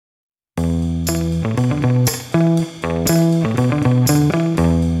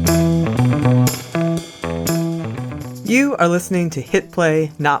You are listening to Hit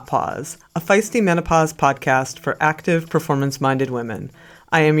Play, Not Pause, a feisty menopause podcast for active, performance-minded women.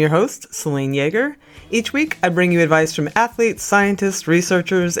 I am your host, Celine Yeager. Each week, I bring you advice from athletes, scientists,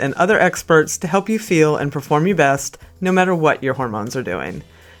 researchers, and other experts to help you feel and perform your best, no matter what your hormones are doing.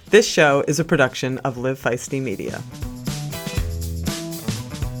 This show is a production of Live Feisty Media.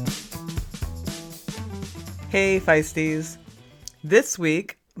 Hey, Feisties. This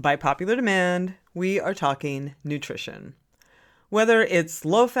week, by popular demand, we are talking nutrition. Whether it's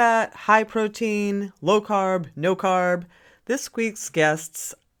low fat, high protein, low carb, no carb, this week's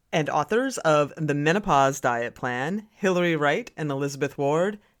guests and authors of The Menopause Diet Plan, Hillary Wright and Elizabeth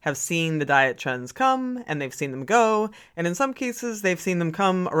Ward, have seen the diet trends come and they've seen them go, and in some cases they've seen them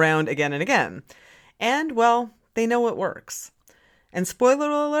come around again and again. And, well, they know it works. And spoiler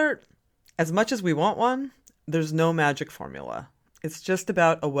alert, as much as we want one, there's no magic formula. It's just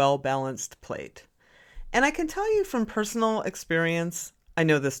about a well-balanced plate. And I can tell you from personal experience, I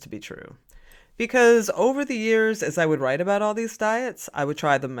know this to be true. Because over the years, as I would write about all these diets, I would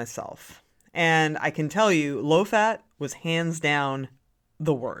try them myself. And I can tell you, low-fat was hands down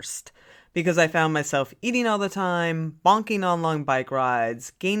the worst. Because I found myself eating all the time, bonking on long bike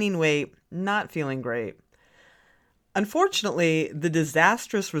rides, gaining weight, not feeling great. Unfortunately, the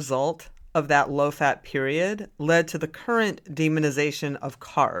disastrous result of that low-fat period led to the current demonization of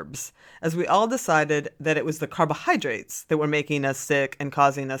carbs, as we all decided that it was the carbohydrates that were making us sick and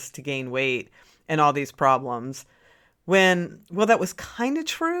causing us to gain weight and all these problems. When, well, that was kind of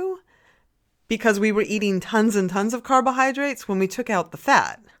true because we were eating tons and tons of carbohydrates when we took out the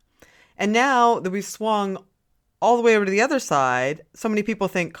fat. And now that we've swung all the way over to the other side, so many people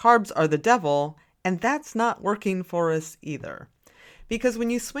think carbs are the devil, and that's not working for us either. Because when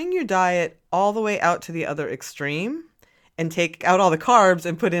you swing your diet all the way out to the other extreme and take out all the carbs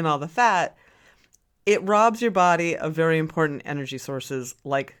and put in all the fat, it robs your body of very important energy sources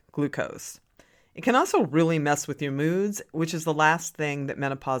like glucose. It can also really mess with your moods, which is the last thing that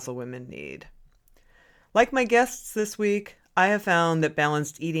menopausal women need. Like my guests this week, I have found that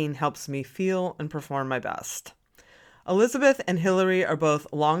balanced eating helps me feel and perform my best. Elizabeth and Hillary are both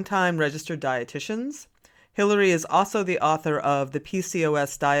longtime registered dietitians. Hillary is also the author of the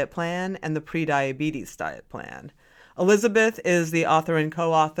PCOS Diet Plan and the Prediabetes Diet Plan. Elizabeth is the author and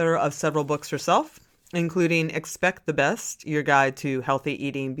co-author of several books herself, including Expect the Best, Your Guide to Healthy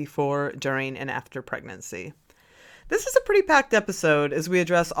Eating Before, During, and After Pregnancy. This is a pretty packed episode as we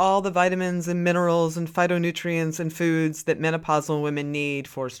address all the vitamins and minerals and phytonutrients and foods that menopausal women need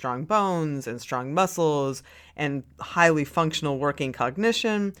for strong bones and strong muscles and highly functional working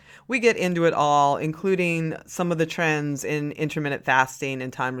cognition. We get into it all, including some of the trends in intermittent fasting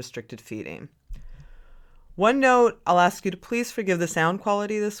and time-restricted feeding. One note, I'll ask you to please forgive the sound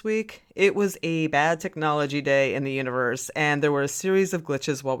quality this week. It was a bad technology day in the universe, and there were a series of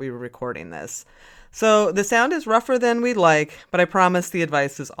glitches while we were recording this. So the sound is rougher than we'd like, but I promise the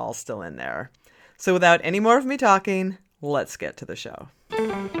advice is all still in there. So without any more of me talking, let's get to the show.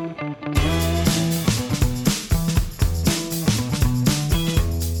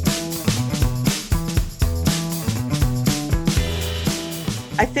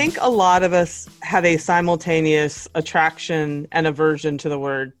 I think a lot of us have a simultaneous attraction and aversion to the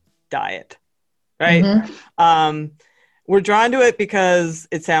word diet, right? Mm-hmm. We're drawn to it because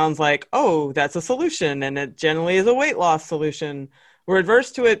it sounds like, oh, that's a solution, and it generally is a weight loss solution. We're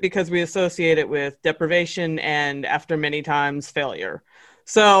adverse to it because we associate it with deprivation and, after many times, failure.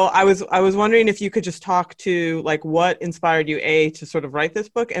 So I was wondering if you could just talk to like what inspired you, A, to sort of write this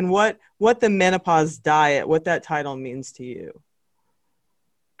book, and what the menopause diet, what that title means to you.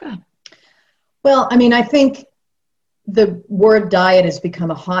 Good. Well, I mean, I think the word diet has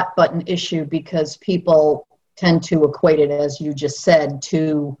become a hot button issue because people tend to equate it, as you just said,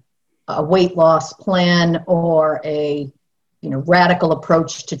 to a weight loss plan or a radical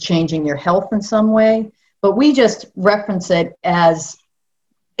approach to changing your health in some way. But we just reference it as,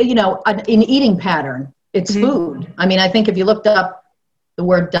 an eating pattern. It's mm-hmm. food. I mean, I think if you looked up the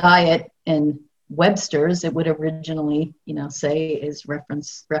word diet in Webster's, it would originally, say is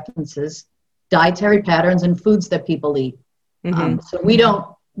references dietary patterns and foods that people eat. Mm-hmm. So we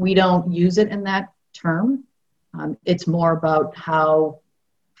don't use it in that term. It's more about how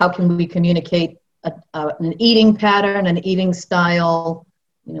can we communicate an eating pattern, an eating style,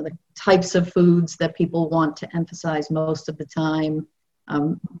 the types of foods that people want to emphasize most of the time.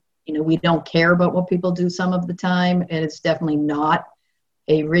 We don't care about what people do some of the time. And it's definitely not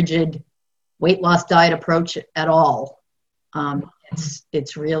a rigid weight loss diet approach at all.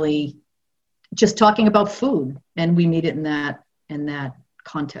 It's really just talking about food, and we meet it in that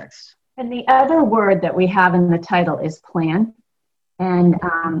context. And the other word that we have in the title is plan. And,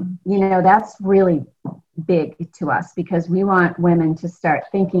 that's really big to us because we want women to start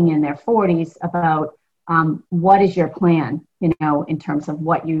thinking in their 40s about what is your plan, in terms of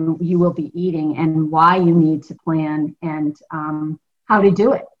what you will be eating and why you need to plan and how to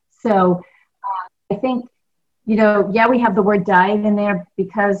do it. So I think, we have the word diet in there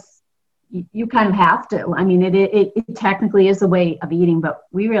because you kind of have to. I mean, it technically is a way of eating, but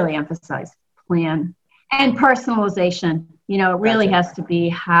we really emphasize plan and personalization. It really has to be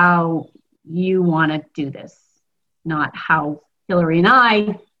how you want to do this, not how Hillary and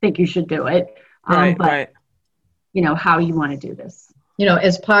I think you should do it, but how you want to do this.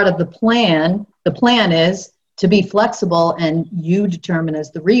 As part of the plan is to be flexible, and you determine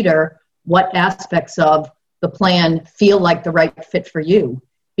as the reader what aspects of the plan feel like the right fit for you.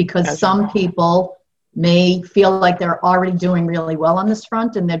 Because some people may feel like they're already doing really well on this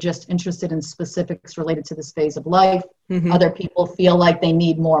front and they're just interested in specifics related to this phase of life. Mm-hmm. Other people feel like they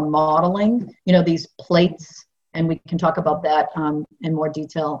need more modeling, these plates, and we can talk about that in more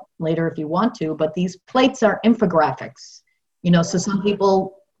detail later if you want to, but these plates are infographics, so some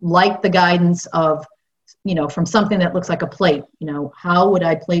people like the guidance of, from something that looks like a plate, how would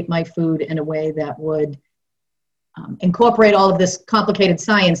I plate my food in a way that would incorporate all of this complicated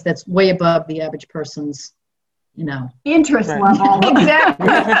science that's way above the average person's, interest level. Exactly.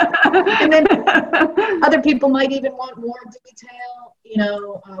 And then other people might even want more detail,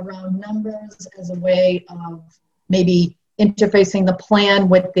 around numbers as a way of maybe interfacing the plan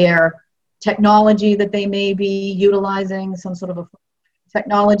with their technology that they may be utilizing, some sort of a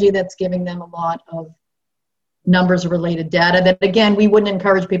technology that's giving them a lot of numbers related data that, again, we wouldn't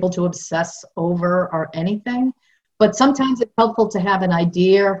encourage people to obsess over or anything. But sometimes it's helpful to have an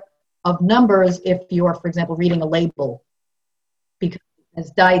idea of numbers if you're, for example, reading a label. Because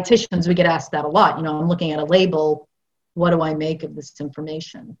as dietitians, we get asked that a lot. I'm looking at a label. What do I make of this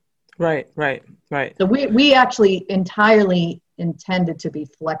information? Right. So we actually entirely intended to be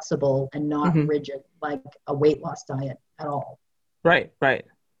flexible and not mm-hmm. rigid, like a weight loss diet at all. Right.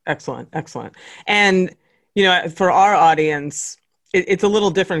 Excellent. And, for our audience, it's a little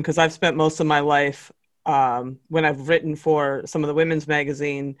different because I've spent most of my life when I've written for some of the women's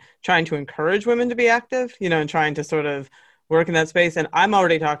magazine, trying to encourage women to be active, and trying to sort of work in that space. And I'm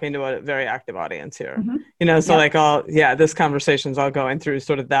already talking to a very active audience here, mm-hmm. So this conversation's all going through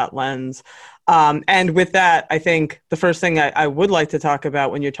sort of that lens. And with that, I think the first thing I would like to talk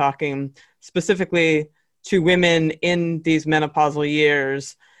about when you're talking specifically to women in these menopausal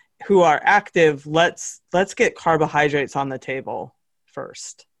years who are active, let's get carbohydrates on the table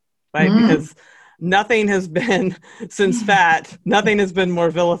first, right? Because nothing has been, since fat, nothing has been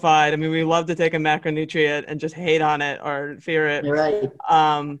more vilified. I mean, we love to take a macronutrient and just hate on it or fear it. You're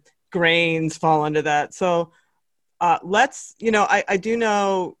right. Grains fall under that. So let's, I do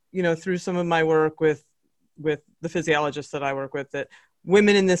know, through some of my work with the physiologists that I work with, that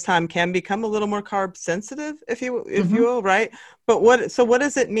women in this time can become a little more carb sensitive, if you will, right? But what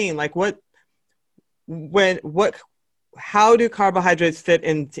does it mean? Like how do carbohydrates fit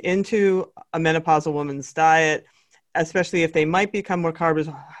into a menopausal woman's diet, especially if they might become more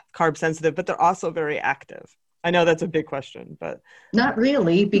carb sensitive, but they're also very active? I know that's a big question, but not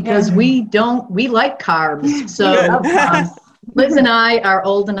really, because we like carbs. So Liz and I are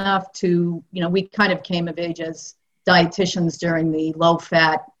old enough to, we kind of came of age as dietitians during the low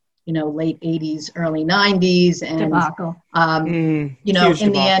fat, late 80s, early 90s. And, debacle. In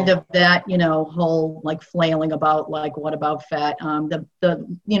debacle. The end of that, whole like flailing about like, what about fat?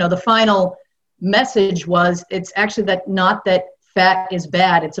 The final message was, it's actually not that fat is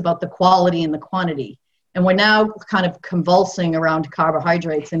bad. It's about the quality and the quantity. And we're now kind of convulsing around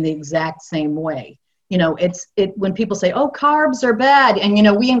carbohydrates in the exact same way. When people say, oh, carbs are bad.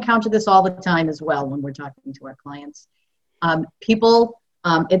 And, we encounter this all the time as well when we're talking to our clients.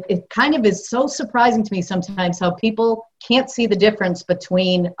 It kind of is so surprising to me sometimes how people can't see the difference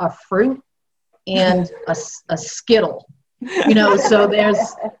between a fruit and a Skittle. So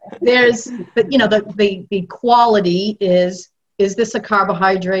there's the quality is this a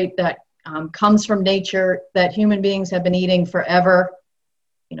carbohydrate that comes from nature that human beings have been eating forever?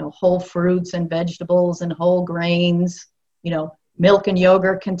 Whole fruits and vegetables and whole grains, milk and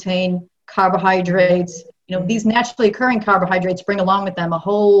yogurt contain carbohydrates. These naturally occurring carbohydrates bring along with them a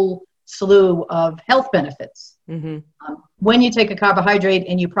whole slew of health benefits. Mm-hmm. When you take a carbohydrate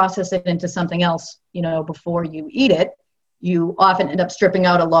and you process it into something else, before you eat it, you often end up stripping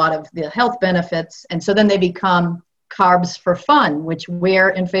out a lot of the health benefits. And so then they become carbs for fun, which we're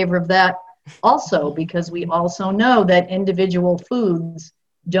in favor of that also, because we also know that individual foods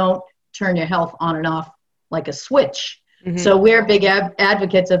don't turn your health on and off like a switch. Mm-hmm. So we're big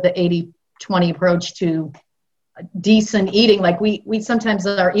advocates of the 80-20 approach to decent eating. Like we sometimes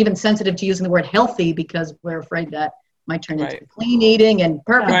are even sensitive to using the word healthy because we're afraid that might turn into clean eating and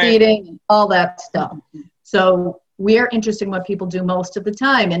perfect eating and all that stuff. So we're interested in what people do most of the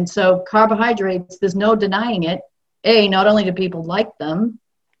time. And so carbohydrates, there's no denying it. Not only do people like them,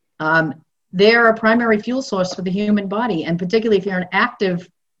 they're a primary fuel source for the human body. And particularly if you're an active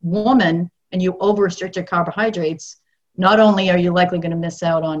woman and you over-restrict your carbohydrates, not only are you likely going to miss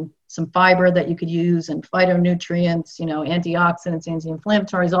out on some fiber that you could use and phytonutrients, antioxidants,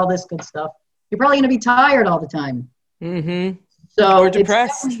 anti-inflammatories, all this good stuff, you're probably going to be tired all the time. Mm-hmm. So or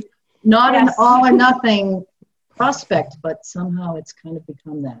depressed. It's not an all or nothing prospect, but somehow it's kind of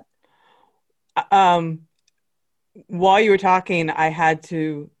become that. While you were talking, I had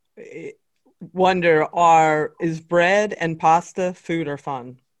to wonder, is bread and pasta food or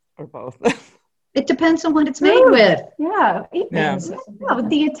fun, or both? It depends on what it's made with. Yeah.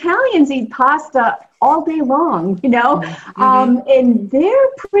 The Italians eat pasta all day long, and they're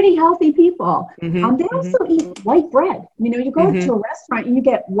pretty healthy people. Mm-hmm. They also eat white bread. You go to a restaurant and you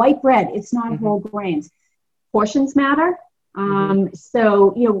get white bread. It's not whole grains. Portions matter.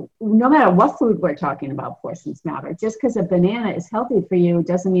 So, no matter what food we're talking about, portions matter. Just because a banana is healthy for you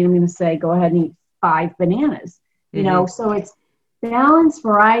doesn't mean I'm going to say, go ahead and eat 5 bananas, so it's balance,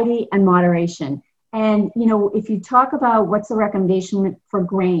 variety, and moderation. And, if you talk about what's the recommendation for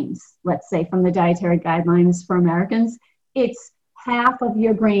grains, let's say from the dietary guidelines for Americans, it's half of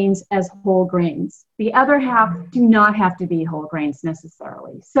your grains as whole grains. The other half do not have to be whole grains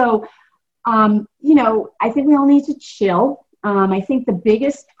necessarily. So, I think we all need to chill. I think the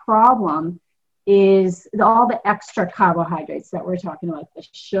biggest problem is all the extra carbohydrates that we're talking about, the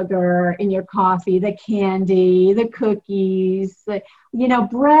sugar in your coffee, the candy, the cookies,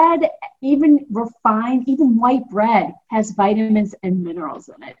 bread, even refined, even white bread has vitamins and minerals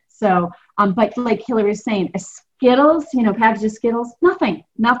in it. So, but like Hillary was saying, a Skittles, package of Skittles, nothing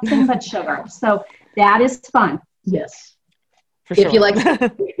but sugar. So that is fun. Yes. For sure. If you like,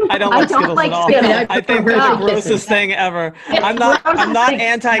 I don't like Skittles at all. I think they're the grossest thing ever. I'm not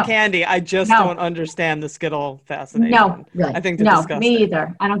anti-candy. I just don't understand the Skittle fascination. No, right. I think they're disgusting. Me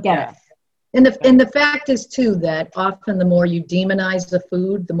either. I don't get it. And the fact is too that often the more you demonize the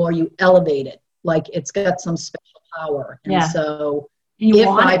food, the more you elevate it. Like it's got some special power. And so if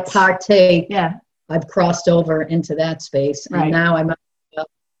I partake, I've crossed over into that space, and now I might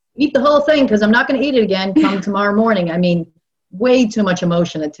eat the whole thing because I'm not going to eat it again come tomorrow morning. I mean, way too much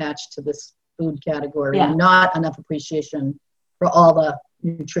emotion attached to this food category and not enough appreciation for all the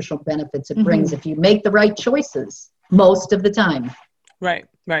nutritional benefits it brings if you make the right choices most of the time. Right.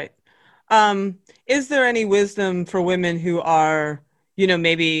 Is there any wisdom for women who are,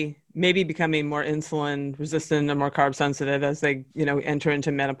 maybe becoming more insulin resistant and more carb sensitive as they, enter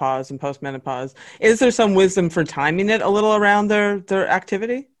into menopause and postmenopause? Is there some wisdom for timing it a little around their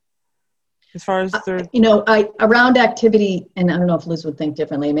activity? As far as around activity, and I don't know if Liz would think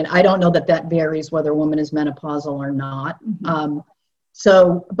differently. I mean, I don't know that varies whether a woman is menopausal or not.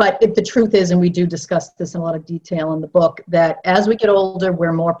 But the truth is, and we do discuss this in a lot of detail in the book, that as we get older,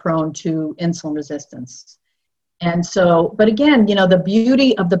 we're more prone to insulin resistance. And so, but again, the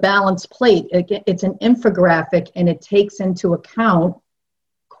beauty of the balanced plate, it's an infographic and it takes into account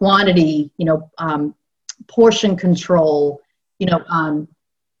quantity, portion control,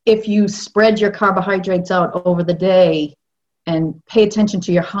 if you spread your carbohydrates out over the day and pay attention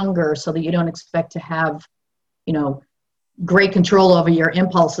to your hunger so that you don't expect to have, great control over your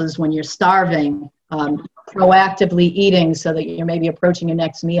impulses when you're starving, proactively eating so that you're maybe approaching your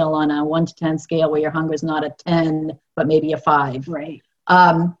next meal on a 1 to 10 scale where your hunger is not a 10, but maybe a 5. Right.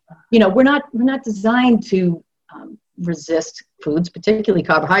 We're not designed to resist foods, particularly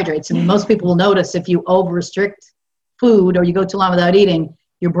carbohydrates. And most people will notice if you over-restrict food or you go too long without eating,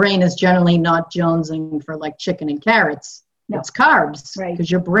 your brain is generally not jonesing for like chicken and carrots. No. It's carbs because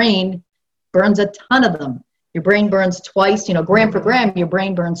your brain burns a ton of them. Your brain burns twice, gram for gram, your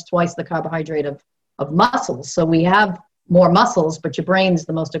brain burns twice the carbohydrate of muscles. So we have more muscles, but your brain's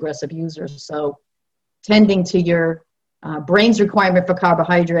the most aggressive user. So tending to your brain's requirement for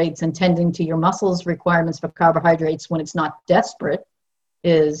carbohydrates and tending to your muscles' requirements for carbohydrates when it's not desperate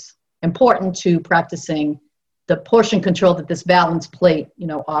is important to practicing the portion control that this balanced plate,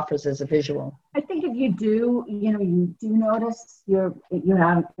 offers as a visual. I think if you do, you do notice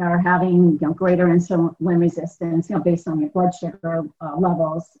are having greater insulin resistance, based on your blood sugar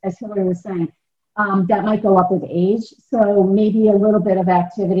levels, as Hillary was saying. that might go up with age. So maybe a little bit of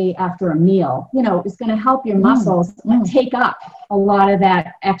activity after a meal, is going to help your muscles take up a lot of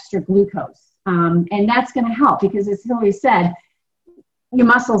that extra glucose. And that's going to help because, as Hillary said, your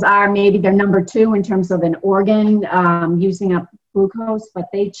muscles they're number 2 in terms of an organ using up glucose, but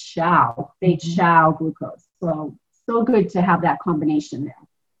they chow glucose. So good to have that combination there.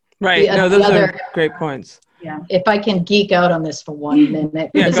 Right. Those are great points. Yeah. If I can geek out on this for 1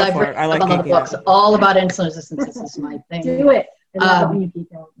 minute, because I've read a lot of books all about insulin resistance. This is my thing. Do it. When you geek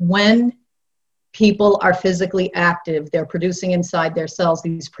out. When people are physically active, they're producing inside their cells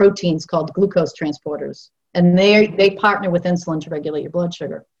these proteins called glucose transporters, and they partner with insulin to regulate your blood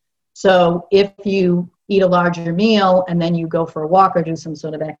sugar. So if you eat a larger meal and then you go for a walk or do some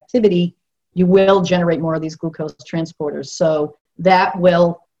sort of activity, you will generate more of these glucose transporters. So that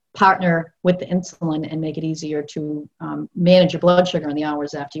will partner with the insulin and make it easier to manage your blood sugar in the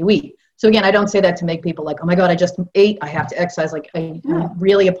hours after you eat. So again, I don't say that to make people like, oh my God, I just ate, I have to exercise. We're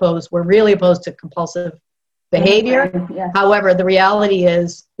really opposed to compulsive behavior. Yeah. However, the reality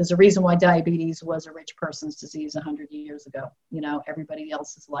is there's a reason why diabetes was a rich person's disease 100 years ago. Everybody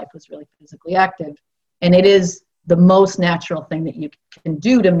else's life was really physically active. And it is the most natural thing that you can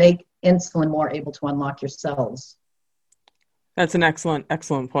do to make insulin more able to unlock your cells. That's an excellent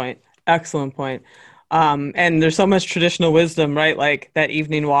point. Excellent point. And there's so much traditional wisdom, right? Like that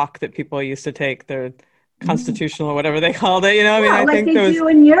evening walk that people used to take, their constitutional or whatever they called it. I think they do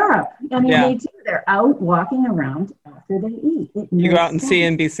in Europe. They do. They're out walking around after they eat. You go out and see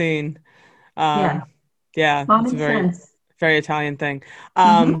and be seen. Common it's a very Italian thing.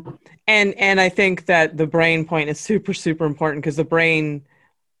 And I think that the brain point is super, super important because the brain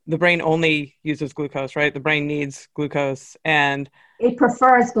only uses glucose, right? The brain needs glucose and it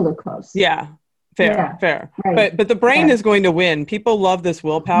prefers glucose. Yeah. Fair. Right. But the brain is going to win. People love this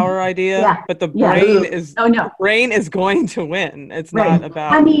willpower idea, but the brain brain is going to win. It's not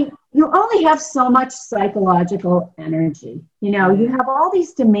about. You only have so much psychological energy. You have all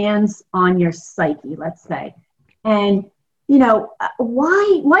these demands on your psyche, let's say. And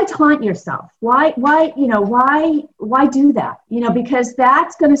why taunt yourself? Why do that? Because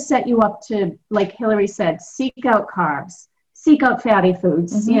that's going to set you up to, like Hillary said, seek out carbs, seek out fatty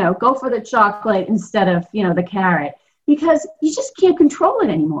foods, go for the chocolate instead of, the carrot, because you just can't control it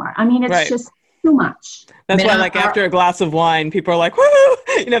anymore. It's just too much. That's why, after a glass of wine, people are like, woo!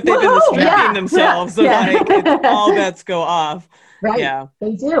 If they've been restricting themselves, it's all bets go off. Right. Yeah.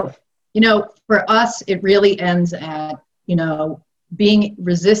 They do. For us, it really ends at,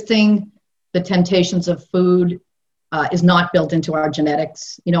 resisting the temptations of food is not built into our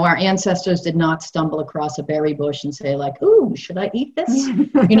genetics. Our ancestors did not stumble across a berry bush and say like, ooh, should I eat this?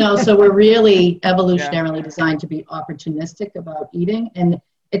 So we're really evolutionarily designed to be opportunistic about eating. And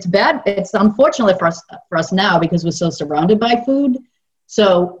it's bad. It's unfortunate for us now because we're so surrounded by food.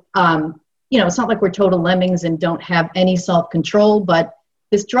 So, it's not like we're total lemmings and don't have any self-control, but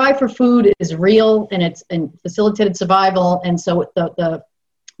this drive for food is real and it's facilitated survival. And so the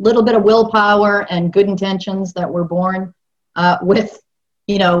little bit of willpower and good intentions that we're born with,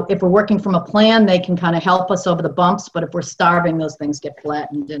 if we're working from a plan, they can kind of help us over the bumps. But if we're starving, those things get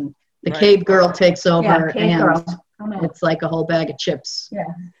flattened and the cave girl takes over and it's like a whole bag of chips. Yeah.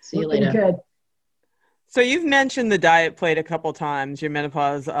 See you later. Good. So you've mentioned the diet plate a couple times, your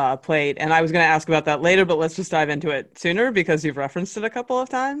menopause plate, and I was going to ask about that later, but let's just dive into it sooner because you've referenced it a couple of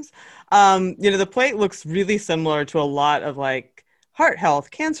times. The plate looks really similar to a lot of heart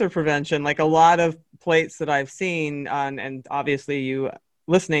health, cancer prevention, a lot of plates that I've seen, and obviously you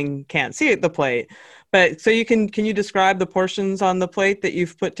listening can't see the plate. But so can you describe the portions on the plate that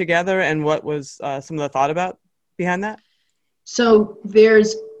you've put together and what was some of the thought about behind that? So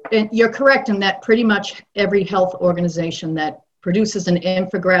you're correct in that pretty much every health organization that produces an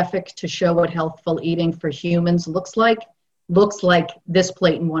infographic to show what healthful eating for humans looks like this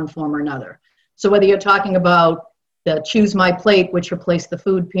plate in one form or another. So whether you're talking about the Choose My Plate, which replaced the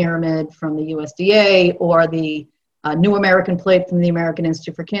food pyramid from the USDA, or the New American Plate from the American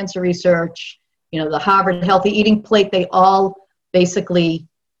Institute for Cancer Research, the Harvard Healthy Eating Plate, they all basically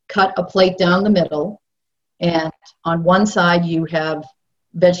cut a plate down the middle. And on one side, you have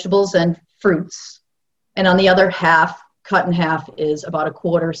vegetables and fruits. And on the other half, cut in half, is about a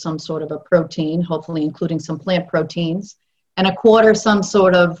quarter some sort of a protein, hopefully including some plant proteins, and a quarter some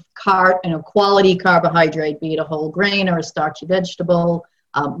sort of quality carbohydrate, be it a whole grain or a starchy vegetable.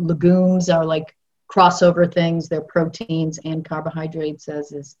 Legumes are like crossover things. They're proteins and carbohydrates,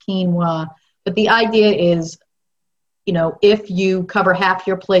 as is quinoa. But the idea is, if you cover half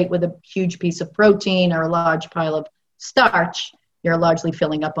your plate with a huge piece of protein or a large pile of starch, you're largely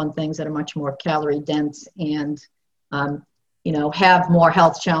filling up on things that are much more calorie dense and, have more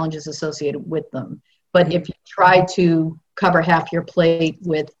health challenges associated with them. But if you try to cover half your plate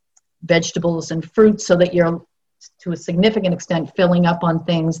with vegetables and fruits so that you're, to a significant extent, filling up on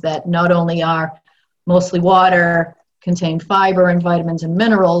things that not only are mostly water, contain fiber and vitamins and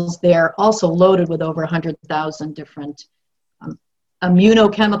minerals, they're also loaded with over 100,000 different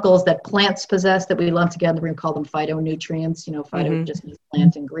immunochemicals that plants possess that we lump together and call them phytonutrients. Phyto just means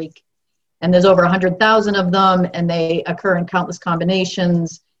plant in Greek. And there's over 100,000 of them, and they occur in countless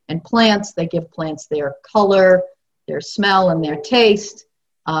combinations. And plants, they give plants their color, their smell, and their taste.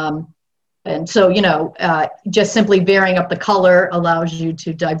 And so, just simply varying up the color allows you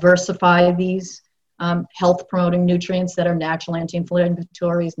to diversify these health-promoting nutrients that are natural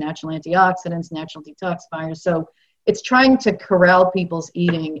anti-inflammatories, natural antioxidants, natural detoxifiers. So it's trying to corral people's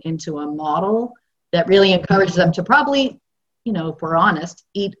eating into a model that really encourages them to probably, if we're honest,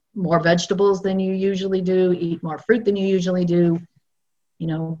 eat more vegetables than you usually do, eat more fruit than you usually do,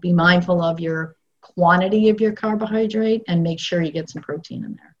 be mindful of your quantity of your carbohydrate and make sure you get some protein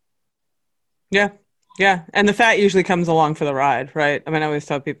in there. Yeah. And the fat usually comes along for the ride, right? I mean, I always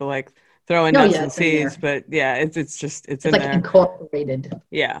tell people throw in nuts and seeds, but it's in like there. Incorporated.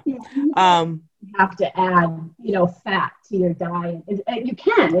 Yeah. You have to add, fat to your diet. You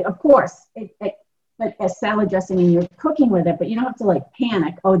can, of course, like a salad dressing and you're cooking with it, but you don't have to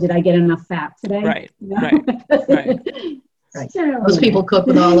panic. Oh, did I get enough fat today? Right. Right. Most people cook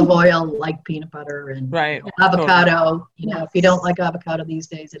with olive oil, like peanut butter and avocado. Totally. If you don't like avocado these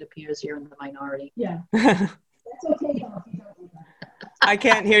days, it appears you're in the minority. Yeah. That's okay. I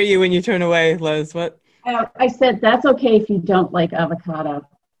can't hear you when you turn away, Liz. What? I said, that's okay if you don't like avocado.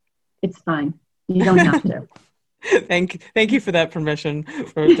 It's fine. You don't have to. Thank you for that permission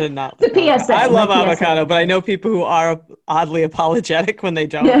to not. The PSA. I love avocado, but I know people who are oddly apologetic when they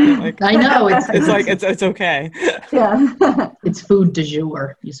don't. Yeah. I know it's okay. Yeah. It's food du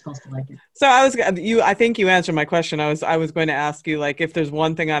jour. You're supposed to like it. So I think you answered my question. I was going to ask you if there's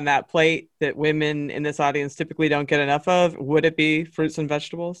one thing on that plate that women in this audience typically don't get enough of, would it be fruits and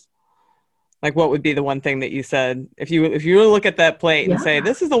vegetables? What would be the one thing that you said if you were to look at that plate and say,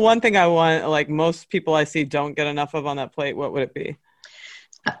 this is the one thing I want, most people I see don't get enough of on that plate, what would it be?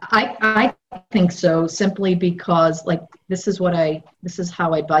 I think so, simply because this is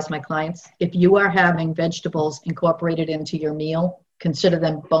how I advise my clients. If you are having vegetables incorporated into your meal, consider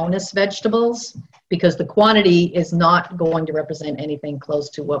them bonus vegetables, because the quantity is not going to represent anything close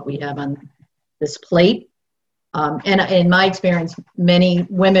to what we have on this plate. And in my experience, many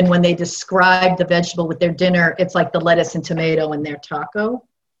women, when they describe the vegetable with their dinner, it's like the lettuce and tomato in their taco,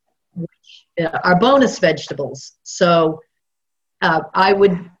 which are bonus vegetables. So I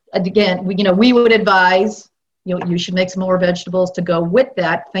would, again, we would advise, you should make some more vegetables to go with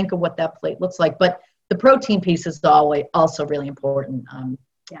that. Think of what that plate looks like. But the protein piece is also really important.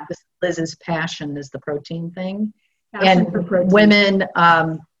 Liz's passion is the protein thing. Passion and for protein. Women,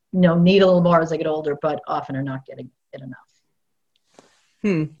 need a little more as they get older, but often are not getting it enough.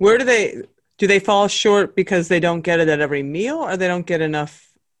 Where do they fall short because they don't get it at every meal, or they don't get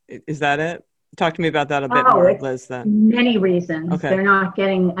enough? Is that it? Talk to me about that a bit more, Liz, then. Many reasons. Okay. They're not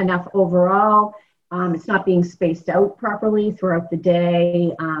getting enough overall. It's not being spaced out properly throughout the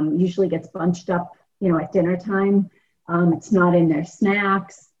day. Usually gets bunched up, at dinner time. It's not in their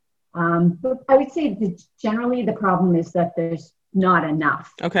snacks. But I would say that generally the problem is that there's not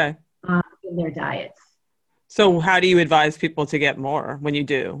enough in their diets. So how do you advise people to get more when you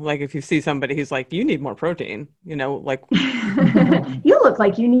do? If you see somebody who's you need more protein, You look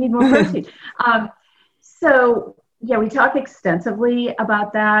like you need more protein. We talk extensively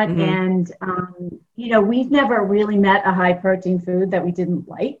about that. Mm-hmm. And, we've never really met a high protein food that we didn't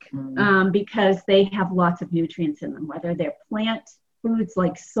like because they have lots of nutrients in them, whether they're plant foods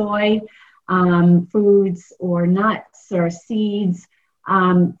like soy, foods or nuts or seeds.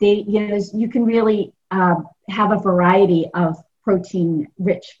 You can really have a variety of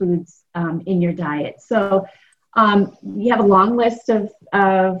protein-rich foods in your diet. So you have a long list of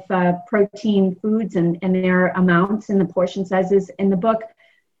protein foods and their amounts and the portion sizes in the book.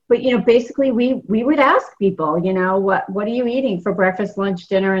 But basically, we would ask people, what are you eating for breakfast, lunch,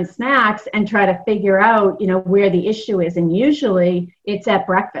 dinner, and snacks, and try to figure out, where the issue is. And usually, it's at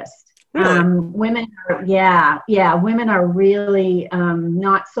breakfast. Really? Women are really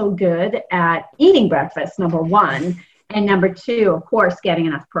not so good at eating breakfast, number one, and number two, of course, getting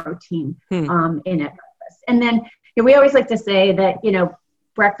enough protein in at breakfast. And then we always like to say that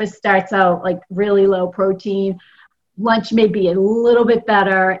breakfast starts out like really low protein. lunch may be a little bit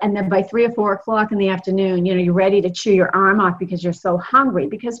better, and then by 3 or 4 o'clock in the afternoon, you're ready to chew your arm off because you're so hungry,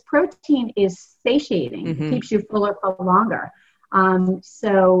 because protein is satiating. It keeps you fuller for longer. And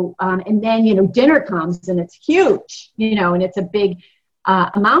then, dinner comes and it's huge, and it's a big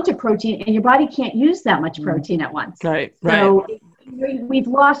amount of protein, and your body can't use that much protein at once. Right. So we've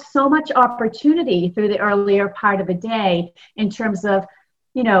lost so much opportunity through the earlier part of the day in terms of,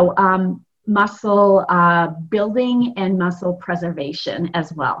 muscle building and muscle preservation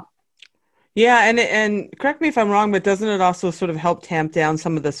as well. Yeah. And correct me if I'm wrong, but doesn't it also sort of help tamp down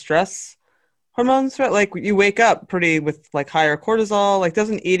some of the stress hormones, right? Like you wake up with like higher cortisol, like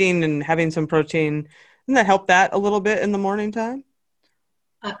doesn't eating and having some protein, doesn't that help that a little bit in the morning time?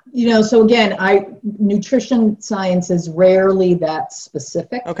 So again, nutrition science is rarely that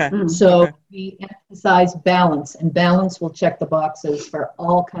specific. Okay. So we emphasize balance, and balance will check the boxes for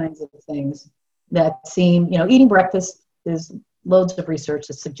all kinds of things that seem, eating breakfast, there's loads of research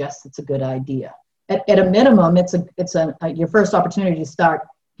that suggests it's a good idea. At a minimum, it's your first opportunity to start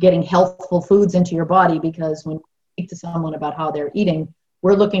getting healthful foods into your body, because when you speak to someone about how they're eating,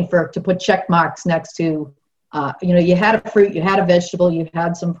 we're looking to put check marks next to, you had a fruit, you had a vegetable, you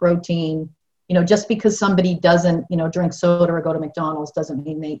had some protein. Just because somebody doesn't, drink soda or go to McDonald's doesn't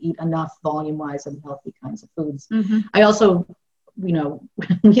mean they eat enough volume-wise of healthy kinds of foods. Mm-hmm. I also,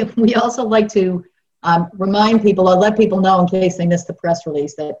 we also like to remind people, or let people know in case they missed the press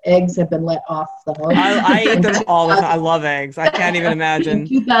release, that eggs have been let off the hook. I eat them all the time. I love eggs. I can't even imagine. In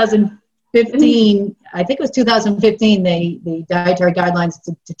 2015, I think it was 2015, the dietary guidelines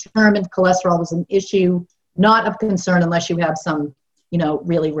determined cholesterol was an issue, not of concern unless you have some,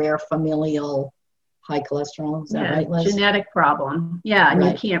 really rare familial high cholesterol. Is that right, Liz? Genetic problem. Yeah, and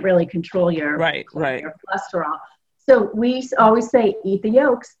right. You can't really control your your cholesterol. So we always say, eat the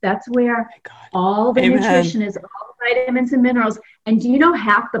yolks. That's where all the nutrition is, all the vitamins and minerals. And do you know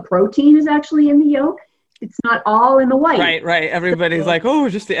half the protein is actually in the yolk? It's not all in the white. Right. Everybody's like, oh,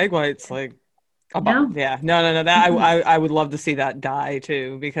 just the egg whites. Like, no. That I would love to see that die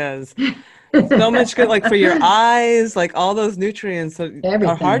too, because so much good, like for your eyes, like all those nutrients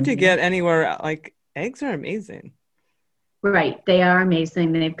are hard to get anywhere. Like eggs are amazing. Right. They are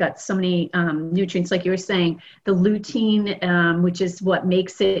amazing. They've got so many nutrients, like you were saying, the lutein, which is what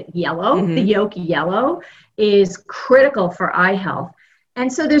makes it yellow, the yolk yellow, is critical for eye health.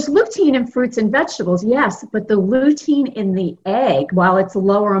 And so there's lutein in fruits and vegetables, yes, but the lutein in the egg, while it's a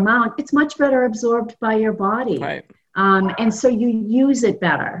lower amount, it's much better absorbed by your body. Right. And so you use it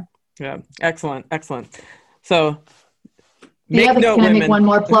better. Yeah. Excellent. So can I make one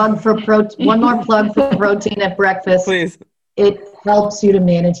more plug for protein at breakfast? Please. It helps you to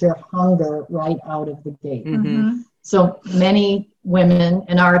manage your hunger right out of the gate. Mm-hmm. So many women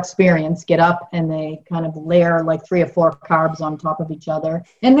in our experience get up and they kind of layer like 3 or 4 carbs on top of each other.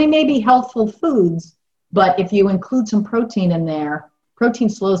 And they may be healthful foods, but if you include some protein in there, protein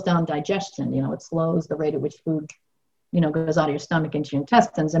slows down digestion. It slows the rate at which food, goes out of your stomach into your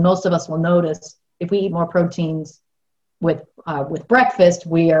intestines. And most of us will notice if we eat more proteins with breakfast,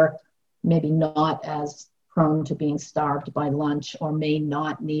 we are maybe not as prone to being starved by lunch, or may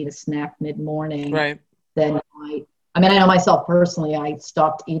not need a snack mid-morning. Right. Then I know myself personally, I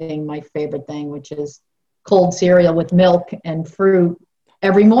stopped eating my favorite thing, which is cold cereal with milk and fruit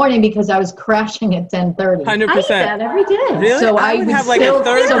every morning, because I was crashing at 10:30. 100%. I eat that every day. Really? So I would have like a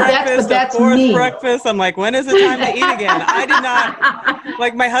third breakfast, a fourth me. breakfast. I'm like, when is it time to eat again? I did not,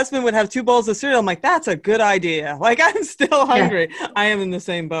 like my husband would have 2 bowls of cereal. I'm like, that's a good idea. Like I'm still hungry. Yeah. I am in the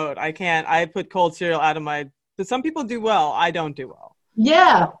same boat. I put cold cereal out of but some people do well. I don't do well.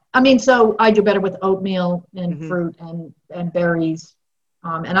 Yeah. So I do better with oatmeal and fruit and berries.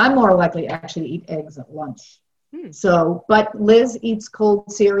 And I'm more likely actually to eat eggs at lunch. So, but Liz eats cold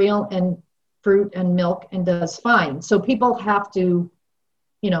cereal and fruit and milk and does fine. So people have to,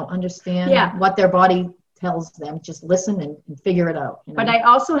 understand what their body tells them. Just listen and figure it out. But I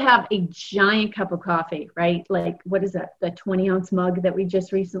also have a giant cup of coffee, right? Like, what is that? The 20-ounce mug that we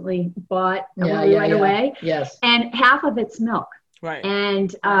just recently bought right away. Yes. And half of it's milk. Right.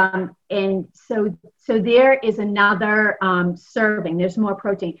 And so there is another serving. There's more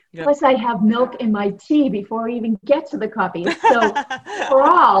protein. Yep. Plus, I have milk in my tea before I even get to the coffee. So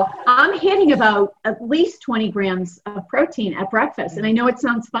overall, I'm hitting about at least 20 grams of protein at breakfast. And I know it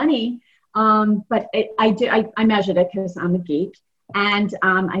sounds funny, but I measured it because I'm a geek. And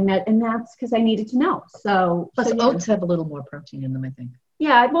and that's because I needed to know. So oats have a little more protein in them, I think.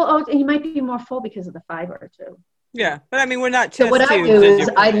 Yeah, well, oats, and you might be more full because of the fiber too. Yeah, but we're not. So what I do is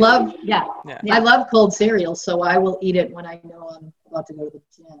I love cold cereal, so I will eat it when I know I'm about to go to the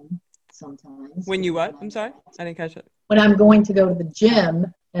gym. sometimes. When you what? I'm sorry, I didn't catch it. When I'm going to go to the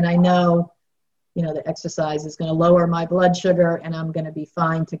gym and I know, the exercise is going to lower my blood sugar and I'm going to be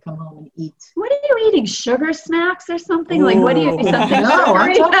fine to come home and eat. What are you eating? Sugar smacks or something? Like, what do you? Something No,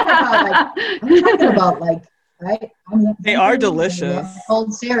 I'm talking about They are delicious.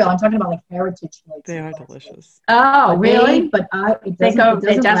 Cold cereal. I'm talking about like heritage flakes. They are delicious. Oh, really? But it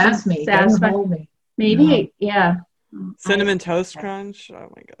doesn't last me. It doesn't hold me. Maybe, yeah. Cinnamon Toast Crunch. Oh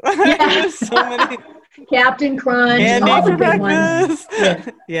my God. Yeah. There's so many. Captain Crunch. Candy all for the big ones. breakfast.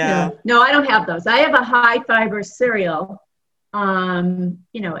 Yeah. No, I don't have those. I have a high fiber cereal, and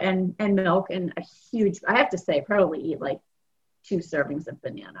milk and I have to say, probably eat like 2 servings of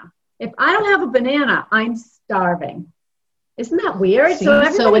banana. If I don't have a banana, I'm starving. Isn't that weird? So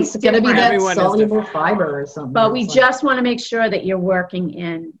it's going to be that Everyone soluble fiber or something. But we just want to make sure that you're working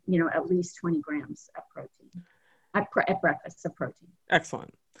in, at least 20 grams of protein at breakfast of protein.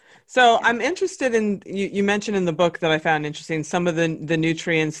 Excellent. So I'm interested in, you mentioned in the book that I found interesting, some of the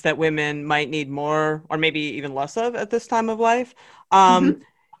nutrients that women might need more or maybe even less of at this time of life.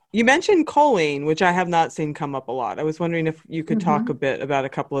 You mentioned choline, which I have not seen come up a lot. I was wondering if you could talk a bit about a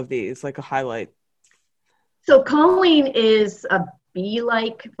couple of these, like a highlight. So choline is a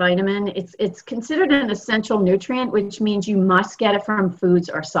B-like vitamin. It's considered an essential nutrient, which means you must get it from foods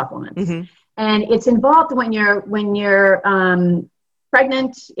or supplements. And it's involved when you're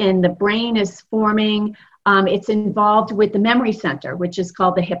pregnant and the brain is forming. It's involved with the memory center, which is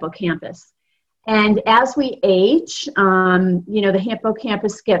called the hippocampus. And as we age, the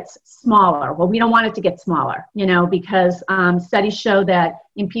hippocampus gets smaller. Well, we don't want it to get smaller, because studies show that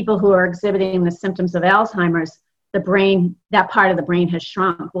in people who are exhibiting the symptoms of Alzheimer's, the brain, that part of the brain has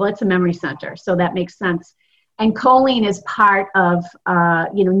shrunk. Well, it's a memory center, so that makes sense. And choline is part of,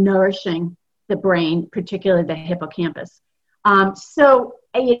 nourishing the brain, particularly the hippocampus.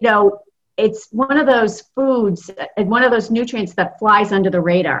 It's one of those foods and one of those nutrients that flies under the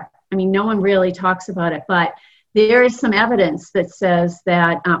radar. I mean, no one really talks about it, but there is some evidence that says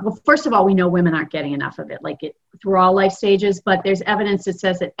that, first of all, we know women aren't getting enough of it, through all life stages, but there's evidence that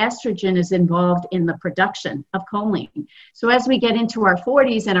says that estrogen is involved in the production of choline. So as we get into our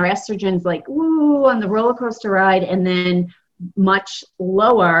 40s and our estrogen's on the roller coaster ride, and then much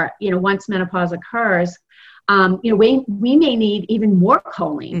lower, once menopause occurs, we may need even more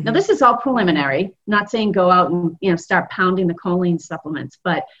choline. Now, this is all preliminary, not saying go out and, start pounding the choline supplements,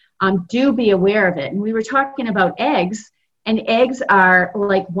 but do be aware of it. And we were talking about eggs, and eggs are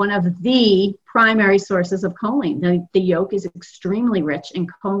like one of the primary sources of choline. The yolk is extremely rich in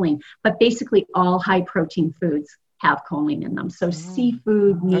choline, but basically all high protein foods have choline in them. So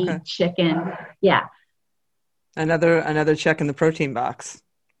seafood, meat, chicken. Yeah. Another check in the protein box.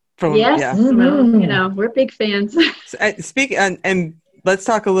 Yes. Well, we're big fans. And let's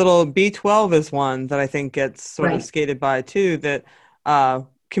talk a little. B12 is one that I think gets sort of skated by too, that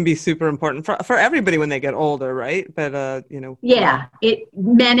can be super important for everybody when they get older, right? But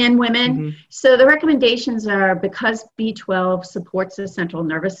men and women. So the recommendations are, because B12 supports the central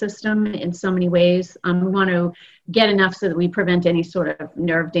nervous system in so many ways, we want to get enough so that we prevent any sort of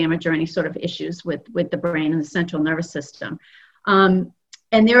nerve damage or any sort of issues with the brain and the central nervous system.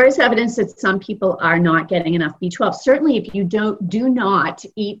 And there is evidence that some people are not getting enough B12. Certainly, if you do not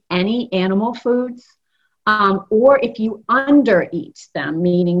eat any animal foods, or if you undereat them,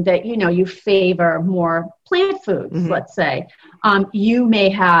 meaning that, you favor more plant foods, let's say, you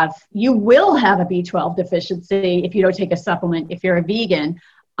will have a B12 deficiency if you don't take a supplement, if you're a vegan,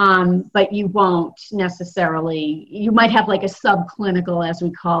 but you won't necessarily, you might have like a subclinical, as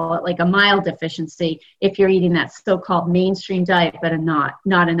we call it, like a mild deficiency if you're eating that so-called mainstream diet, but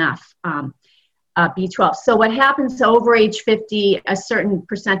not enough B12. So what happens over age 50, a certain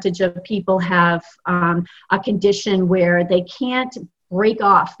percentage of people have a condition where they can't break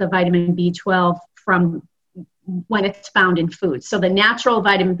off the vitamin B12 from when it's found in food. So the natural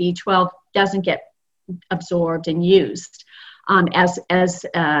vitamin B12 doesn't get absorbed and used as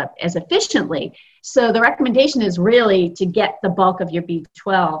efficiently. So the recommendation is really to get the bulk of your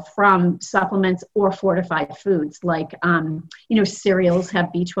B12 from supplements or fortified foods, like, cereals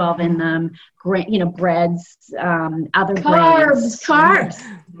have B12 in them, breads, other carbs.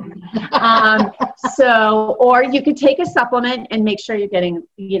 Or you could take a supplement and make sure you're getting,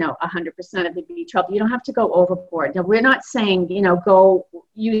 100% of the B12. You don't have to go overboard. Now, we're not saying, go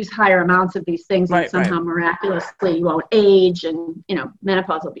use higher amounts of these things and somehow miraculously you won't age and,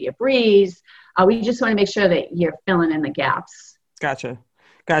 menopause will be a breeze. We just want to make sure that you're filling in the gaps. Gotcha.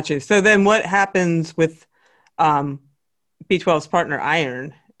 So then what happens with B12's partner,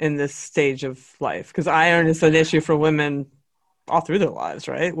 iron, in this stage of life? Because iron is an issue for women all through their lives,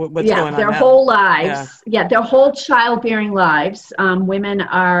 right? What's yeah, going on their now? whole lives. Yeah, their whole childbearing lives. Women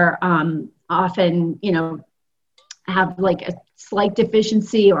are often, have like a slight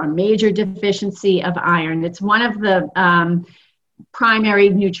deficiency or a major deficiency of iron. It's one of the primary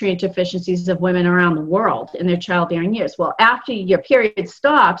nutrient deficiencies of women around the world in their childbearing years. Well, after your period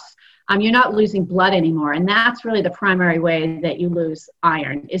stops, you're not losing blood anymore. And that's really the primary way that you lose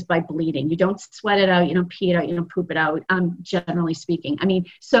iron, is by bleeding. You don't sweat it out, you don't pee it out, you don't poop it out, generally speaking.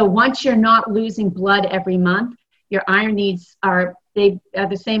 So once you're not losing blood every month, your iron needs are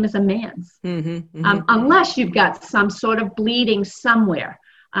the same as a man's, unless you've got some sort of bleeding somewhere.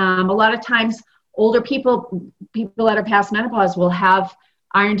 A lot of times, older people that are past menopause will have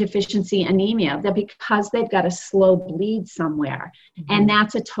iron deficiency anemia, that because they've got a slow bleed somewhere, and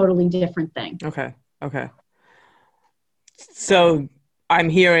that's a totally different thing. Okay. So I'm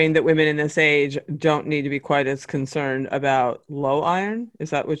hearing that women in this age don't need to be quite as concerned about low iron.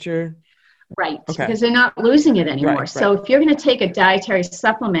 Is that what you're... Right, okay. Because they're not losing it anymore. Right. So if you're going to take a dietary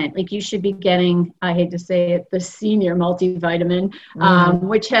supplement, like you should be getting, I hate to say it, the senior multivitamin,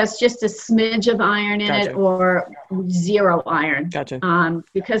 which has just a smidge of iron in it, or zero iron. Gotcha.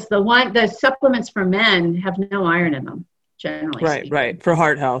 Because the supplements for men have no iron in them, generally speaking. Right, for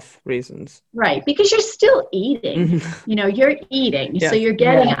heart health reasons. Right, because you're still eating. You're eating, so you're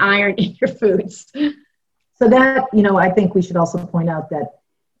getting iron in your foods. So that, I think we should also point out that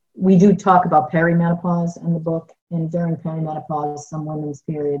we do talk about perimenopause in the book, and during perimenopause, some women's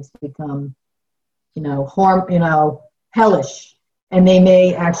periods become, hellish, and they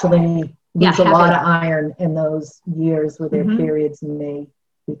may actually lose a lot of iron in those years where their periods may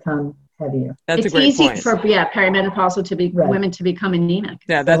become heavier. That's it's a great easy point. for perimenopausal to be women to become anemic.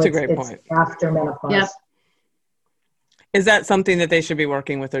 Yeah, that's a great point. After menopause. Yep. Is that something that they should be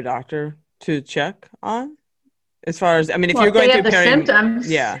working with their doctor to check on? As far as, if you're going through symptoms,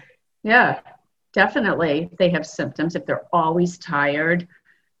 yeah, definitely. If they have symptoms, if they're always tired,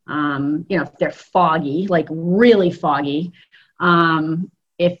 if they're foggy, like really foggy,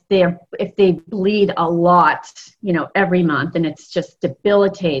 if they bleed a lot, every month, and it's just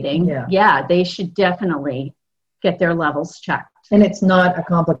debilitating, they should definitely get their levels checked. And it's not a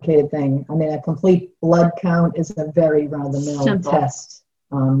complicated thing. A complete blood count is a very run-of-the-mill test.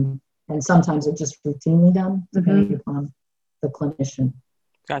 And sometimes it's just routinely done, depending upon the clinician.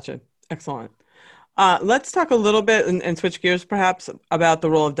 Gotcha. Excellent. Let's talk a little bit and switch gears perhaps about the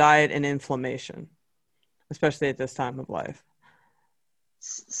role of diet and inflammation, especially at this time of life.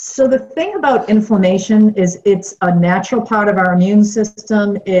 So the thing about inflammation is it's a natural part of our immune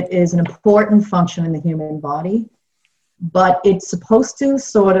system. It is an important function in the human body, but it's supposed to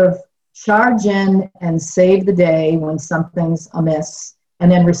sort of charge in and save the day when something's amiss,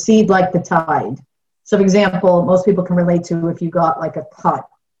 and then recede like the tide. So for example, most people can relate to if you got like a cut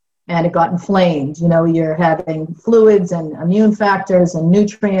and it got inflamed, you're having fluids and immune factors and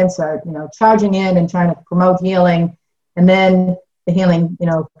nutrients are, charging in and trying to promote healing. And then the healing,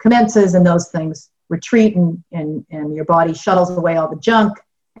 commences, and those things retreat, and your body shuttles away all the junk,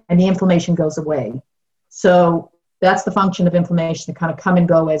 and the inflammation goes away. So that's the function of inflammation, to kind of come and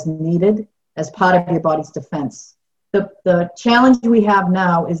go as needed as part of your body's defense. The challenge we have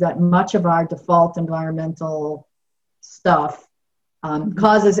now is that much of our default environmental stuff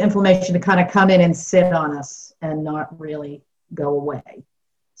causes inflammation to kind of come in and sit on us and not really go away.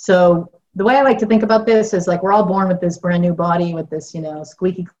 So the way I like to think about this is like we're all born with this brand new body with this,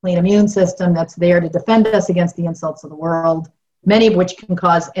 squeaky clean immune system that's there to defend us against the insults of the world, many of which can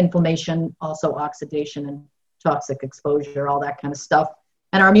cause inflammation, also oxidation and toxic exposure, all that kind of stuff.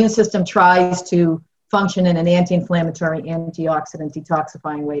 And our immune system tries to function in an anti-inflammatory, antioxidant,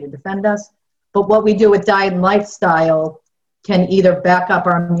 detoxifying way to defend us. But what we do with diet and lifestyle can either back up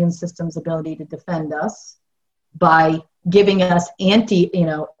our immune system's ability to defend us by giving us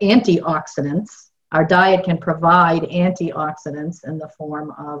antioxidants. Our diet can provide antioxidants in the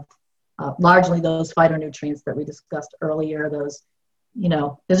form of largely those phytonutrients that we discussed earlier. Those,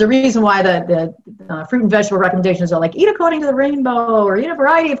 there's a reason why the fruit and vegetable recommendations are like eat according to the rainbow or eat a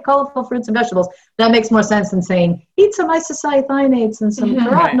variety of colorful fruits and vegetables. That makes more sense than saying eat some isocyanates and some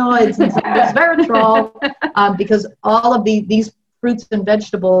carotenoids and some resveratrol, because all of these fruits and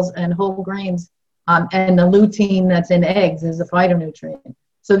vegetables and whole grains and the lutein that's in eggs is a phytonutrient.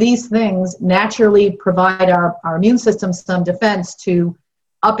 So these things naturally provide our immune system some defense to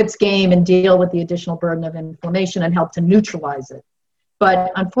up its game and deal with the additional burden of inflammation and help to neutralize it.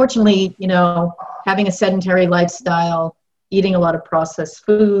 But unfortunately, having a sedentary lifestyle, eating a lot of processed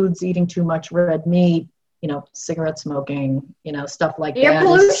foods, eating too much red meat, cigarette smoking, stuff like air that.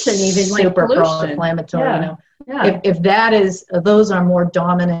 Pollution, even super pollution. pro-inflammatory. Yeah. Yeah. If those are more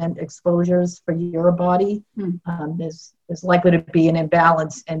dominant exposures for your body, there's likely to be an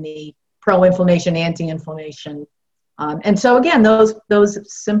imbalance in the pro-inflammation, anti-inflammation. And so again,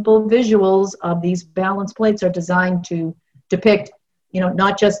 those simple visuals of these balance plates are designed to depict,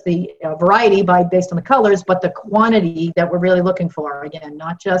 not just the variety based on the colors, but the quantity that we're really looking for. Again,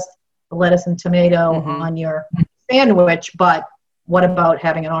 not just the lettuce and tomato on your sandwich, but what about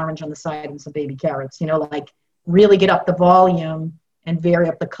having an orange on the side and some baby carrots? Really get up the volume and vary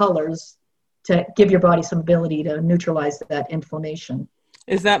up the colors to give your body some ability to neutralize that inflammation.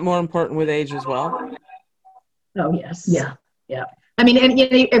 Is that more important with age as well? Oh, yes. Yeah. I mean, and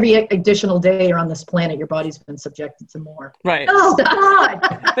every additional day you're on this planet, your body's been subjected to more. Right. Oh, God.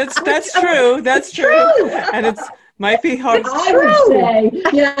 That's true. That's true. And it's might be hard. I would say,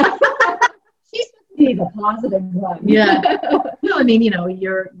 yeah. She's the positive one. Yeah. No, I mean,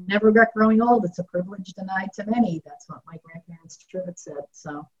 you're never regret growing old. It's a privilege denied to many. That's what my grandparents Trivet said.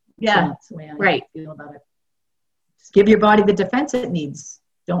 So yeah, that's the way I feel about it. Just give your body the defense it needs.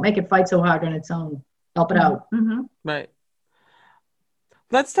 Don't make it fight so hard on its own. Help it out. Mm-hmm. Right.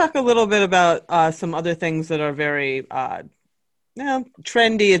 Let's talk a little bit about some other things that are very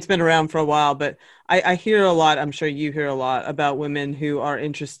trendy. It's been around for a while, but I hear a lot, I'm sure you hear a lot, about women who are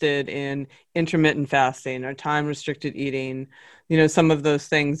interested in intermittent fasting or time-restricted eating. Some of those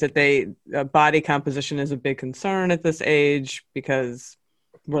things that body composition is a big concern at this age because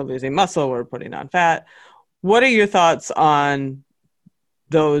we're losing muscle, we're putting on fat. What are your thoughts on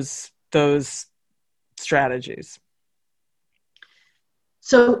those strategies?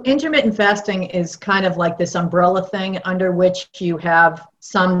 So intermittent fasting is kind of like this umbrella thing under which you have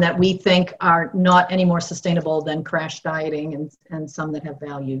some that we think are not any more sustainable than crash dieting and some that have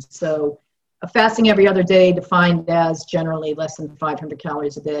values. So fasting every other day, defined as generally less than 500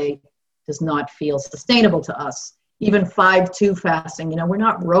 calories a day, does not feel sustainable to us. Even 5-2 fasting, we're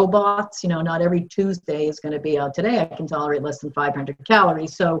not robots, not every Tuesday is going to be today I can tolerate less than 500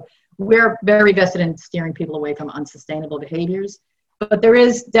 calories. So we're very vested in steering people away from unsustainable behaviors. But there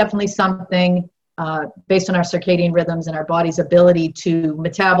is definitely something based on our circadian rhythms and our body's ability to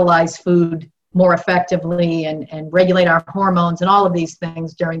metabolize food more effectively and regulate our hormones and all of these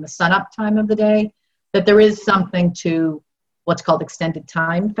things during the sun-up time of the day, that there is something to what's called extended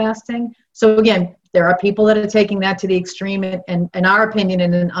time fasting. So again, there are people that are taking that to the extreme and in our opinion,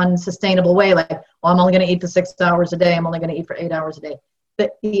 in an unsustainable way, like, I'm only going to eat for 6 hours a day. I'm only going to eat for 8 hours a day.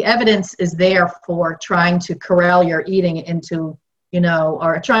 The evidence is there for trying to corral your eating into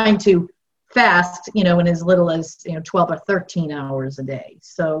or trying to fast, in as little as, 12 or 13 hours a day.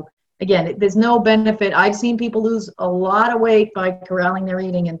 So again, there's no benefit. I've seen people lose a lot of weight by corralling their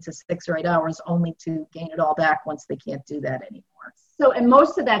eating into 6 or 8 hours only to gain it all back once they can't do that anymore. So, and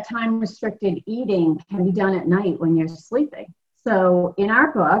most of that time restricted eating can be done at night when you're sleeping. So in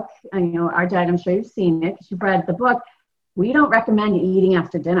our book, our diet, I'm sure you've seen it because you've read the book, we don't recommend eating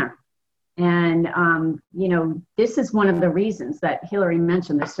after dinner. And, this is one of the reasons that Hillary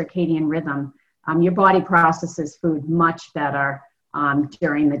mentioned, the circadian rhythm. Your body processes food much better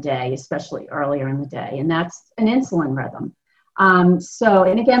during the day, especially earlier in the day. And that's an insulin rhythm.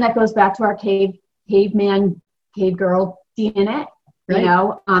 And again, that goes back to our caveman, cave girl DNA.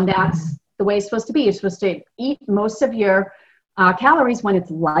 Right. That's the way it's supposed to be. You're supposed to eat most of your calories when it's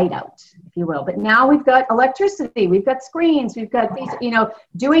light out, if you will. But now we've got electricity, we've got screens, we've got these,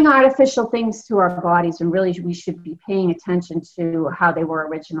 doing artificial things to our bodies, and really we should be paying attention to how they were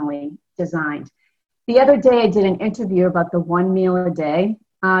originally designed. The other day I did an interview about the 1 meal a day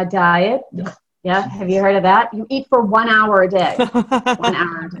diet. Yeah, have you heard of that? You eat for 1 hour a day. 1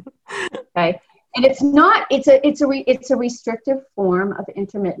 hour a day. Okay. And it's a restrictive form of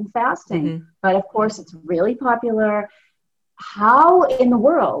intermittent fasting. Mm-hmm. But of course it's really popular. How in the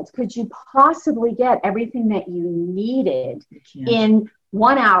world could you possibly get everything that you needed in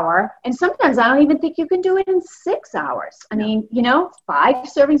 1 hour? And sometimes I don't even think you can do it in 6 hours. I mean, 5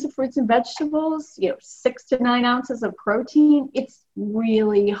 servings of fruits and vegetables, 6 to 9 ounces of protein. It's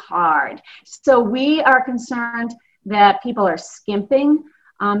really hard. So we are concerned that people are skimping.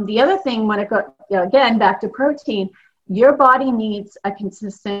 The other thing, when it goes, again, back to protein, your body needs a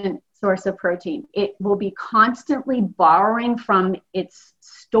consistent source of protein. It will be constantly borrowing from its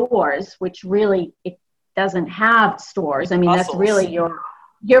stores, which really it doesn't have stores. I mean, muscles. That's really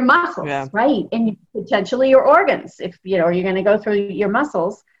your muscles, yeah. Right? And potentially your organs, if you're going to go through your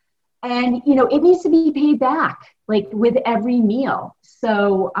muscles. And it needs to be paid back, like with every meal.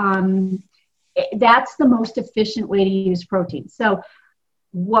 So that's the most efficient way to use protein. So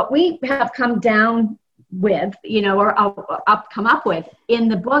what we have come down with, or come up with in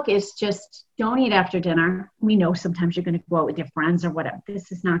the book is just don't eat after dinner. We know sometimes you're going to go out with your friends or whatever.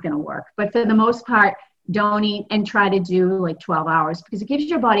 This is not going to work. But for the most part, don't eat and try to do like 12 hours because it gives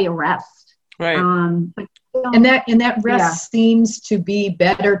your body a rest. Right. And that rest seems to be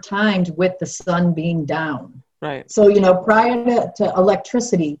better timed with the sun being down. Right. So, prior to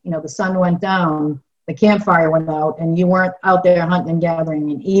electricity, the sun went down, the campfire went out, and you weren't out there hunting and gathering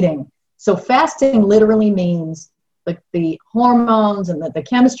and eating. So fasting literally means the hormones and the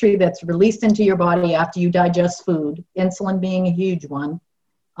chemistry that's released into your body after you digest food, insulin being a huge one,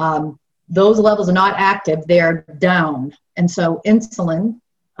 those levels are not active, they're down. And so insulin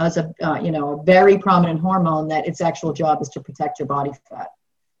is a very prominent hormone that its actual job is to protect your body fat.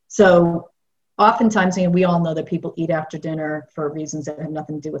 So oftentimes, we all know that people eat after dinner for reasons that have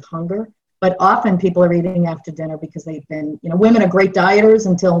nothing to do with hunger. But often people are eating after dinner because they've been, women are great dieters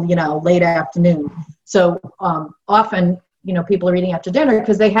until, late afternoon. So often, people are eating after dinner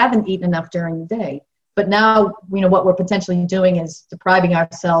because they haven't eaten enough during the day. But now, what we're potentially doing is depriving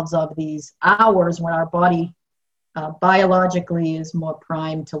ourselves of these hours when our body biologically is more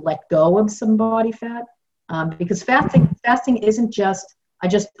primed to let go of some body fat. Because fasting isn't just, I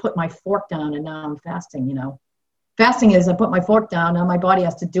just put my fork down and now I'm fasting, Fasting is I put my fork down, now my body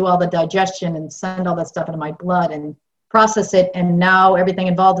has to do all the digestion and send all that stuff into my blood and process it, and now everything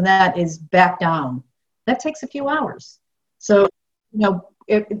involved in that is back down. That takes a few hours. So,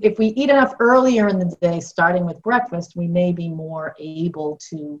 if we eat enough earlier in the day, starting with breakfast, we may be more able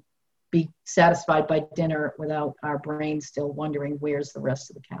to be satisfied by dinner without our brain still wondering where's the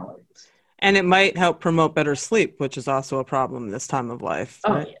rest of the calories. And it might help promote better sleep, which is also a problem this time of life.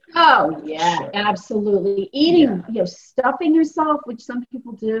 Right? Oh yeah, sure. Absolutely. Eating, stuffing yourself, which some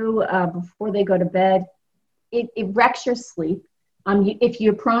people do before they go to bed, it wrecks your sleep. If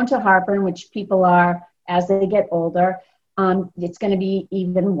you're prone to heartburn, which people are as they get older, it's going to be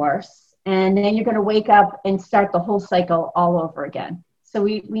even worse. And then you're going to wake up and start the whole cycle all over again. So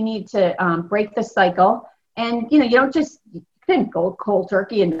we need to break the cycle. And, you don't just... can go cold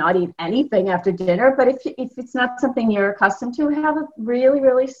turkey and not eat anything after dinner, but if it's not something you're accustomed to, have a really,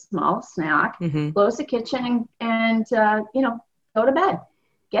 really small snack, close the kitchen and go to bed.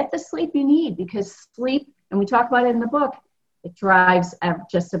 Get the sleep you need, because sleep, and we talk about it in the book, it drives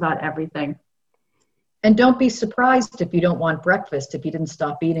just about everything. And don't be surprised if you don't want breakfast, if you didn't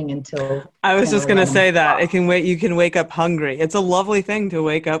stop eating until... I was just going to say that. You can wake up hungry. It's a lovely thing to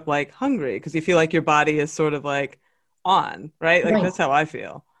wake up like hungry because you feel like your body is sort of like on, right? Like that's how I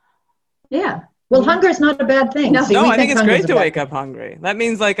feel. Yeah. Well, hunger is not a bad thing. No, I think it's great to wake up hungry. That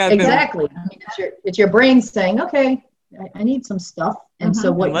means like exactly. I mean, it's your brain saying, okay, I need some stuff. And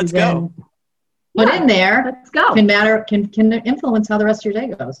so what you then put in there can influence how the rest of your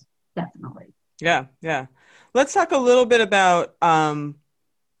day goes. Definitely. Yeah. Yeah. Let's talk a little bit about,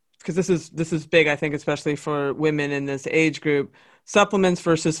 because this is big, I think, especially for women in this age group, supplements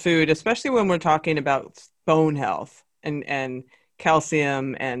versus food, especially when we're talking about bone health and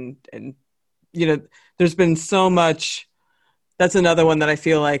calcium and there's been so much. That's another one that I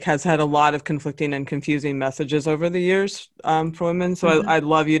feel like has had a lot of conflicting and confusing messages over the years for women. So I'd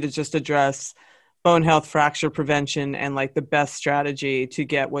love you to just address bone health, fracture prevention, and like the best strategy to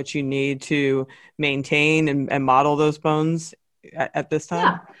get what you need to maintain and model those bones at this time.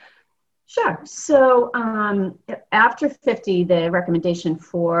 Yeah. Sure. So after 50, the recommendation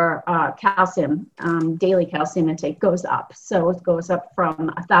for calcium, daily calcium intake goes up. So it goes up from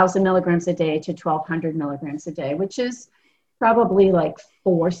 1,000 milligrams a day to 1,200 milligrams a day, which is probably like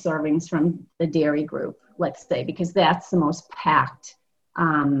 4 servings from the dairy group, let's say, because that's the most packed.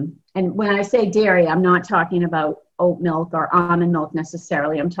 And when I say dairy, I'm not talking about oat milk or almond milk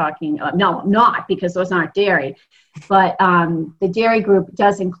necessarily. I'm talking, not because those aren't dairy, but the dairy group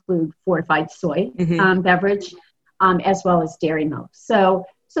does include fortified soy beverage, as well as dairy milk. So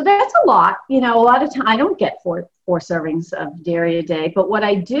that's a lot. A lot of time I don't get four servings of dairy a day, but what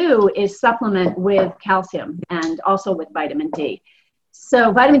I do is supplement with calcium and also with vitamin D.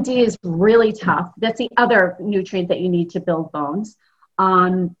 So vitamin D is really tough. That's the other nutrient that you need to build bones.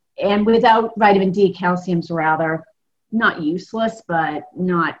 And without vitamin D, calcium's rather not useless, but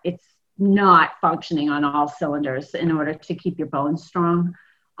it's not functioning on all cylinders in order to keep your bones strong.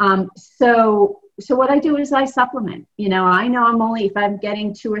 So what I do is I supplement. I know if I'm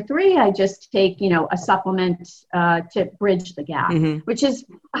getting 2 or 3, I just take, a supplement to bridge the gap, which is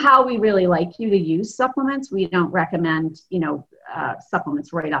how we really like you to use supplements. We don't recommend,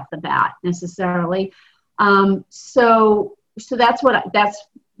 supplements right off the bat necessarily. So that's what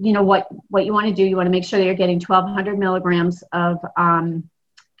you want to do. You want to make sure that you're getting 1,200 milligrams of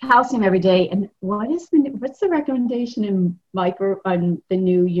calcium every day. And what's the recommendation in on the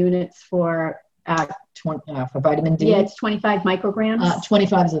new units for vitamin D? Yeah, it's 25 micrograms.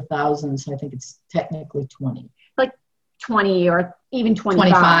 25 is 1,000, so I think it's technically 20. Like 20 or even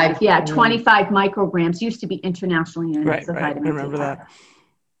 25. Yeah, 25 micrograms used to be international units of vitamin D. I remember that.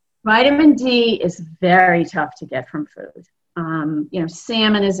 Vitamin D is very tough to get from food.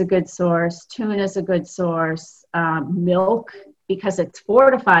 Salmon is a good source. Tuna is a good source. Milk, because it's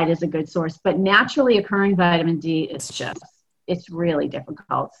fortified, is a good source. But naturally occurring vitamin D it's really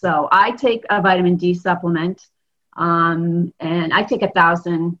difficult. So I take a vitamin D supplement, and I take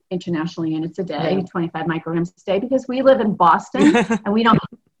 1,000 international units a day, 25 micrograms a day, because we live in Boston and we don't have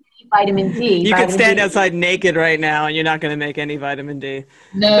any vitamin D. You could stand outside naked right now and you're not going to make any vitamin D.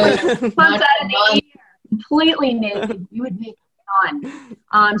 No. Comes out of the air, completely naked, you would make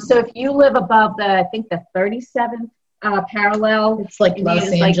none. So if you live above the 37th parallel. It's like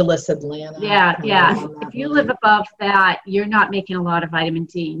Los Angeles, Atlanta. Yeah. If you live above that, you're not making a lot of vitamin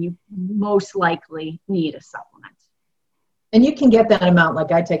D, and you most likely need a supplement. And you can get that amount.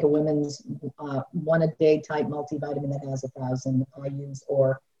 Like I take a women's one a day type multivitamin that has 1,000 IUs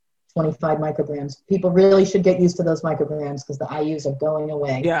or 25 micrograms. People really should get used to those micrograms because the IUs are going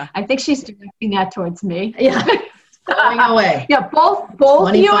away. Yeah. I think she's directing that towards me. Yeah. Going away. Yeah, both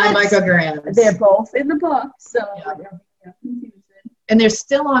 25 units, micrograms. they're both in the book. So and they're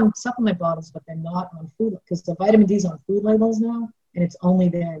still on supplement bottles, but they're not on food, because the vitamin D is on food labels now, and it's only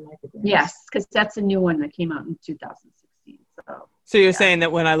there in micrograms. Yes, because that's a new one that came out in 2016. So you're saying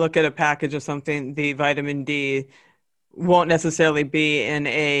that when I look at a package of something, the vitamin D won't necessarily be in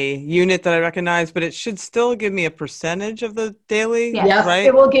a unit that I recognize, but it should still give me a percentage of the daily, right?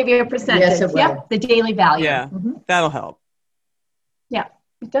 It will give you a percentage. Yes, it will. Yep, the daily value. Yeah, that'll help. Yeah,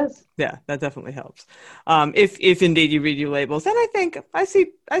 it does. Yeah, that definitely helps. If indeed you read your labels, and I think I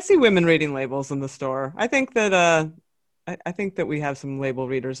see women reading labels in the store. I think that I think that we have some label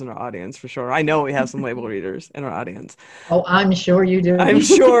readers in our audience for sure. I know we have some label readers in our audience. Oh, I'm sure you do. I'm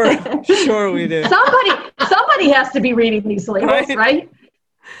sure we do. Somebody has to be reading these labels, right?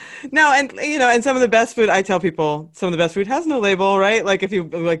 No, and some of the best food, I tell people, some of the best food has no label, right? Like if you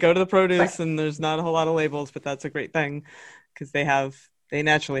go to the produce and there's not a whole lot of labels, but that's a great thing because they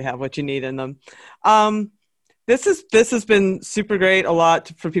naturally have what you need in them. This has been super great, a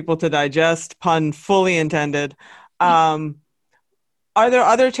lot for people to digest, pun fully intended. Are there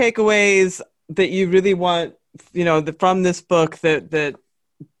other takeaways that you really want, from this book that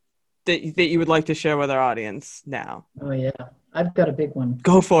you would like to share with our audience now? Oh yeah, I've got a big one.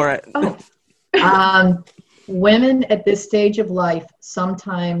 Go for it. Women at this stage of life,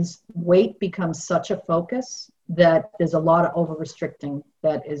 sometimes weight becomes such a focus that there's a lot of over-restricting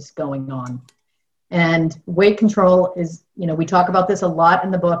that is going on. And weight control is, we talk about this a lot in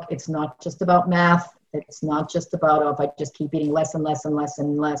the book. It's not just about math. It's not just about, if I just keep eating less and less and less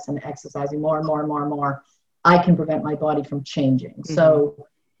and less and exercising more and more and more and more, I can prevent my body from changing. Mm-hmm. So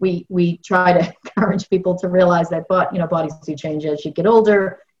we try to encourage people to realize that, bodies do change as you get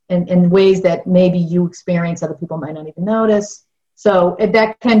older in ways that maybe you experience, other people might not even notice. So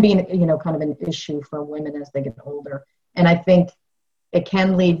that can be, kind of an issue for women as they get older. And I think it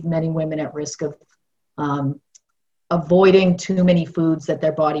can leave many women at risk of avoiding too many foods that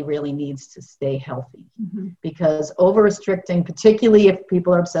their body really needs to stay healthy. Mm-hmm. Because over-restricting, particularly if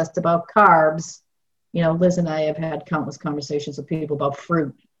people are obsessed about carbs, Liz and I have had countless conversations with people about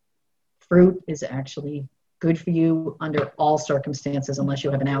fruit. Fruit is actually good for you under all circumstances, unless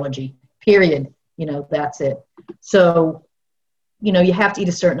you have an allergy, period. That's it. So, you have to eat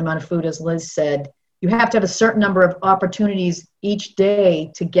a certain amount of food, as Liz said. You have to have a certain number of opportunities each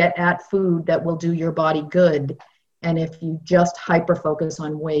day to get at food that will do your body good. And if you just hyper-focus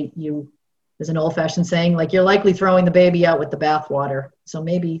on weight, there's an old-fashioned saying, like, you're likely throwing the baby out with the bathwater. So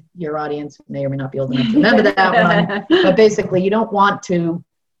maybe your audience may or may not be old enough to remember that one. But basically, you don't want to,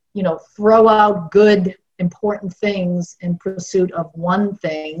 throw out good, important things in pursuit of one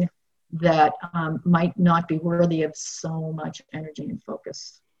thing that might not be worthy of so much energy and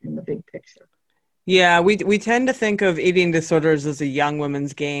focus in the big picture. Yeah, we tend to think of eating disorders as a young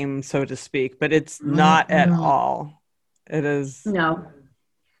woman's game, so to speak, but it's not at all. It is. No.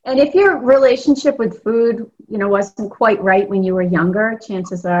 And if your relationship with food, wasn't quite right when you were younger,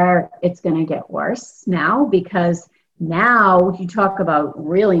 chances are it's going to get worse now, because now you talk about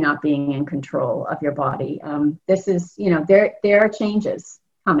really not being in control of your body. This is, there are changes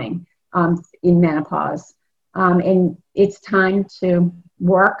coming in menopause. And it's time to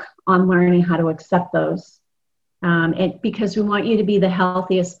work on learning how to accept those. Because we want you to be the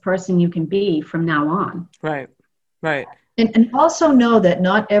healthiest person you can be from now on. Right. And also know that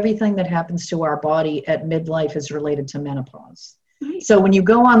not everything that happens to our body at midlife is related to menopause. Right. So when you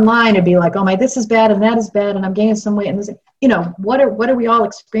go online and be like, oh my, this is bad and that is bad and I'm gaining some weight and this, what are we all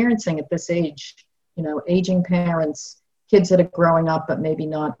experiencing at this age? Aging parents, kids that are growing up but maybe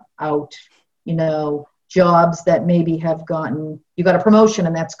not out, jobs that maybe you got a promotion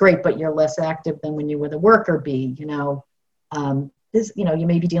and that's great, but you're less active than when you were the worker bee, you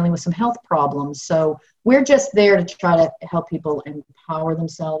may be dealing with some health problems. So we're just there to try to help people empower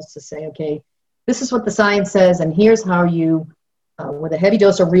themselves to say, okay, this is what the science says, and here's how you, with a heavy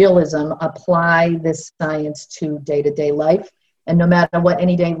dose of realism, apply this science to day-to-day life. And no matter what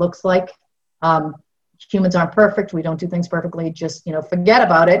any day looks like, humans aren't perfect. We don't do things perfectly. Just, forget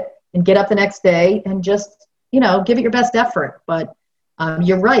about it and get up the next day and just, give it your best effort. But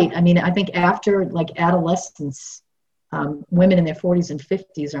you're right. I mean, I think after adolescence, women in their 40s and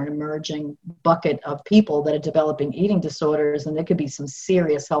 50s are an emerging bucket of people that are developing eating disorders, and there could be some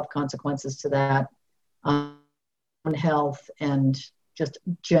serious health consequences to that on health and just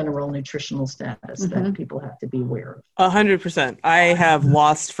general nutritional status that people have to be aware of. 100%. I have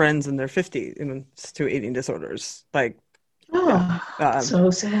lost friends in their 50s to eating disorders. So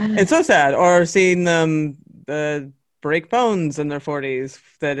sad. It's so sad. Or seeing them break bones in their 40s.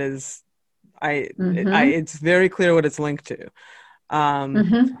 That is, it's very clear what it's linked to.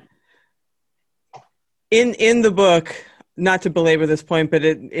 In the book, not to belabor this point, but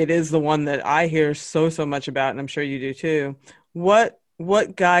it is the one that I hear so much about, and I'm sure you do too. What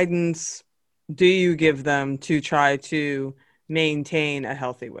guidance do you give them to try to maintain a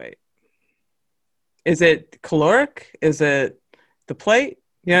healthy weight? Is it caloric? Is it the plate?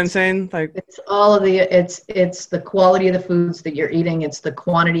 You know what I'm saying? It's all of it's the quality of the foods that you're eating. It's the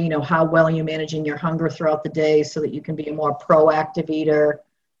quantity, how well are you managing your hunger throughout the day so that you can be a more proactive eater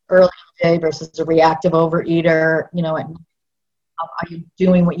early in the day versus a reactive overeater. And are you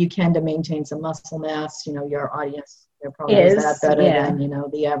doing what you can to maintain some muscle mass? Your audience, they're probably that better than,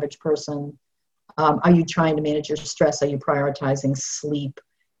 the average person. Are you trying to manage your stress? Are you prioritizing sleep?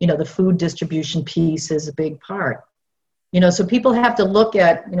 The food distribution piece is a big part. So people have to look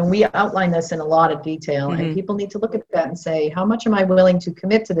at, we outline this in a lot of detail, and people need to look at that and say, how much am I willing to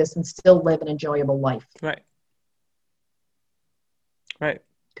commit to this and still live an enjoyable life? Right.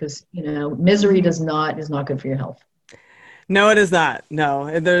 Because, misery is not good for your health. No, it is not.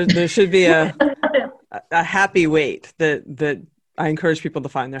 No, there should be a happy weight that I encourage people to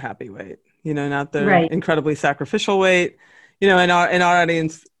find their happy weight, not their incredibly sacrificial weight. In our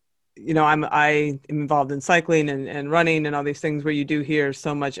audience, I am involved in cycling and running and all these things where you do hear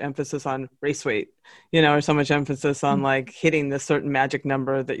so much emphasis on race weight, or so much emphasis on hitting this certain magic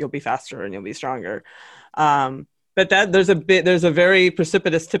number that you'll be faster and you'll be stronger. But there's a very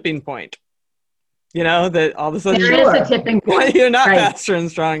precipitous tipping point, that all of a sudden there is a tipping point. You're not faster and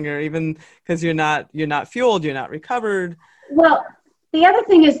stronger, even because you're not fueled, you're not recovered. Well, the other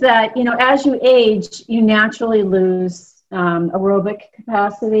thing is that, as you age, you naturally lose aerobic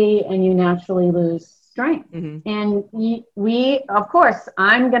capacity and you naturally lose strength. And we, of course,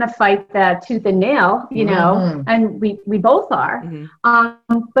 I'm going to fight that tooth and nail, and we both are.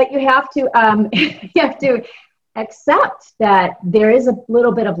 But you have to accept that there is a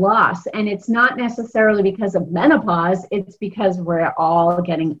little bit of loss, and it's not necessarily because of menopause. It's because we're all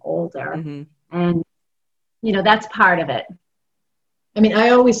getting older, and that's part of it. I mean, I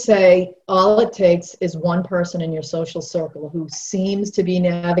always say all it takes is one person in your social circle who seems to be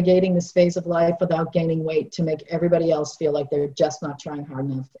navigating this phase of life without gaining weight to make everybody else feel like they're just not trying hard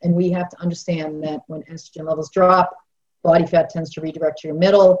enough. And we have to understand that when estrogen levels drop, body fat tends to redirect to your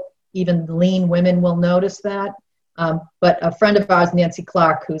middle. Even lean women will notice that. But a friend of ours, Nancy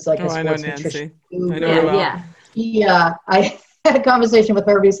Clark, who's like a sports nutrition guru, I had a conversation with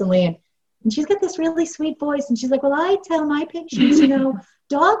her recently, and she's got this really sweet voice. And she's like, well, I tell my patients,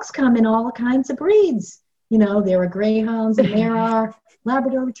 dogs come in all kinds of breeds. There are greyhounds and there are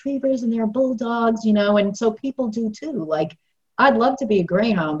Labrador retrievers and there are bulldogs, and so people do too. I'd love to be a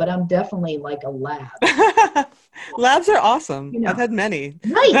greyhound, but I'm definitely like a lab. Labs are awesome. I've had many.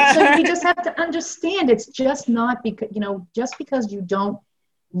 Right. So you just have to understand it's just not because, just because you don't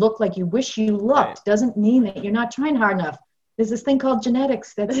look like you wish you looked doesn't mean that you're not trying hard enough. There's this thing called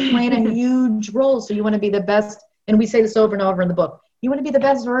genetics that's playing a huge role. So you want to be the best, and we say this over and over in the book, you want to be the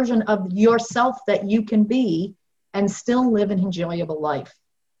best version of yourself that you can be and still live an enjoyable life.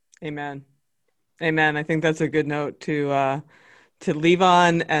 Amen. I think that's a good note to leave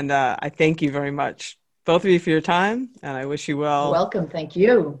on. And I thank you very much, both of you, for your time. And I wish you well. You're welcome. Thank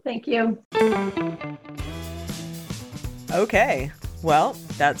you. Thank you. Okay. Well,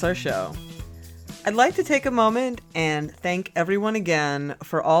 that's our show. I'd like to take a moment and thank everyone again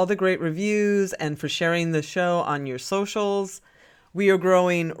for all the great reviews and for sharing the show on your socials. We are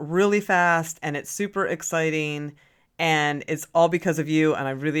growing really fast and it's super exciting, and it's all because of you, and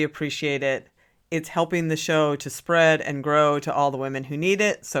I really appreciate it. It's helping the show to spread and grow to all the women who need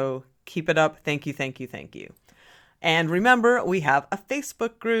it, so keep it up. Thank you, thank you, thank you. And remember, we have a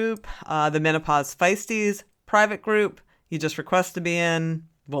Facebook group, the Menopause Feisties private group. You just request to be in,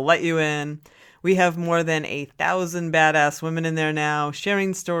 we'll let you in. We have more than 1,000 badass women in there now,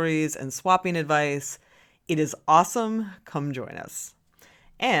 sharing stories and swapping advice. It is awesome. Come join us.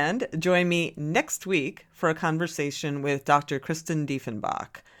 And join me next week for a conversation with Dr. Kristen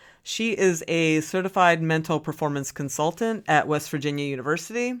Diefenbach. She is a certified mental performance consultant at West Virginia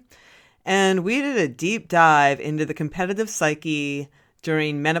University. And we did a deep dive into the competitive psyche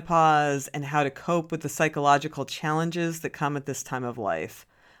during menopause and how to cope with the psychological challenges that come at this time of life.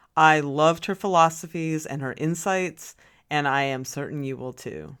 I loved her philosophies and her insights, and I am certain you will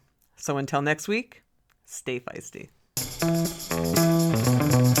too. So until next week, stay feisty.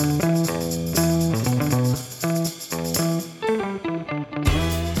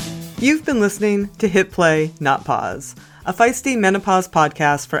 You've been listening to Hit Play, Not Pause, a feisty menopause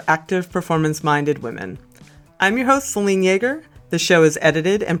podcast for active, performance-minded women. I'm your host, Celine Yeager. The show is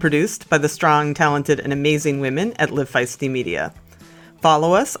edited and produced by the strong, talented, and amazing women at Live Feisty Media.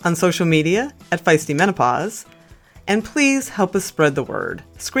 Follow us on social media at Feisty Menopause, and please help us spread the word.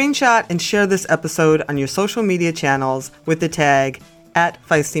 Screenshot and share this episode on your social media channels with the tag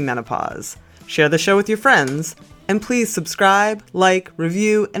 @FeistyMenopause. Share the show with your friends, and please subscribe, like,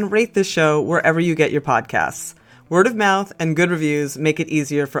 review, and rate this show wherever you get your podcasts. Word of mouth and good reviews make it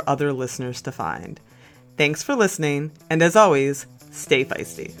easier for other listeners to find. Thanks for listening, and as always, stay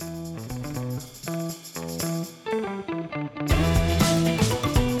feisty.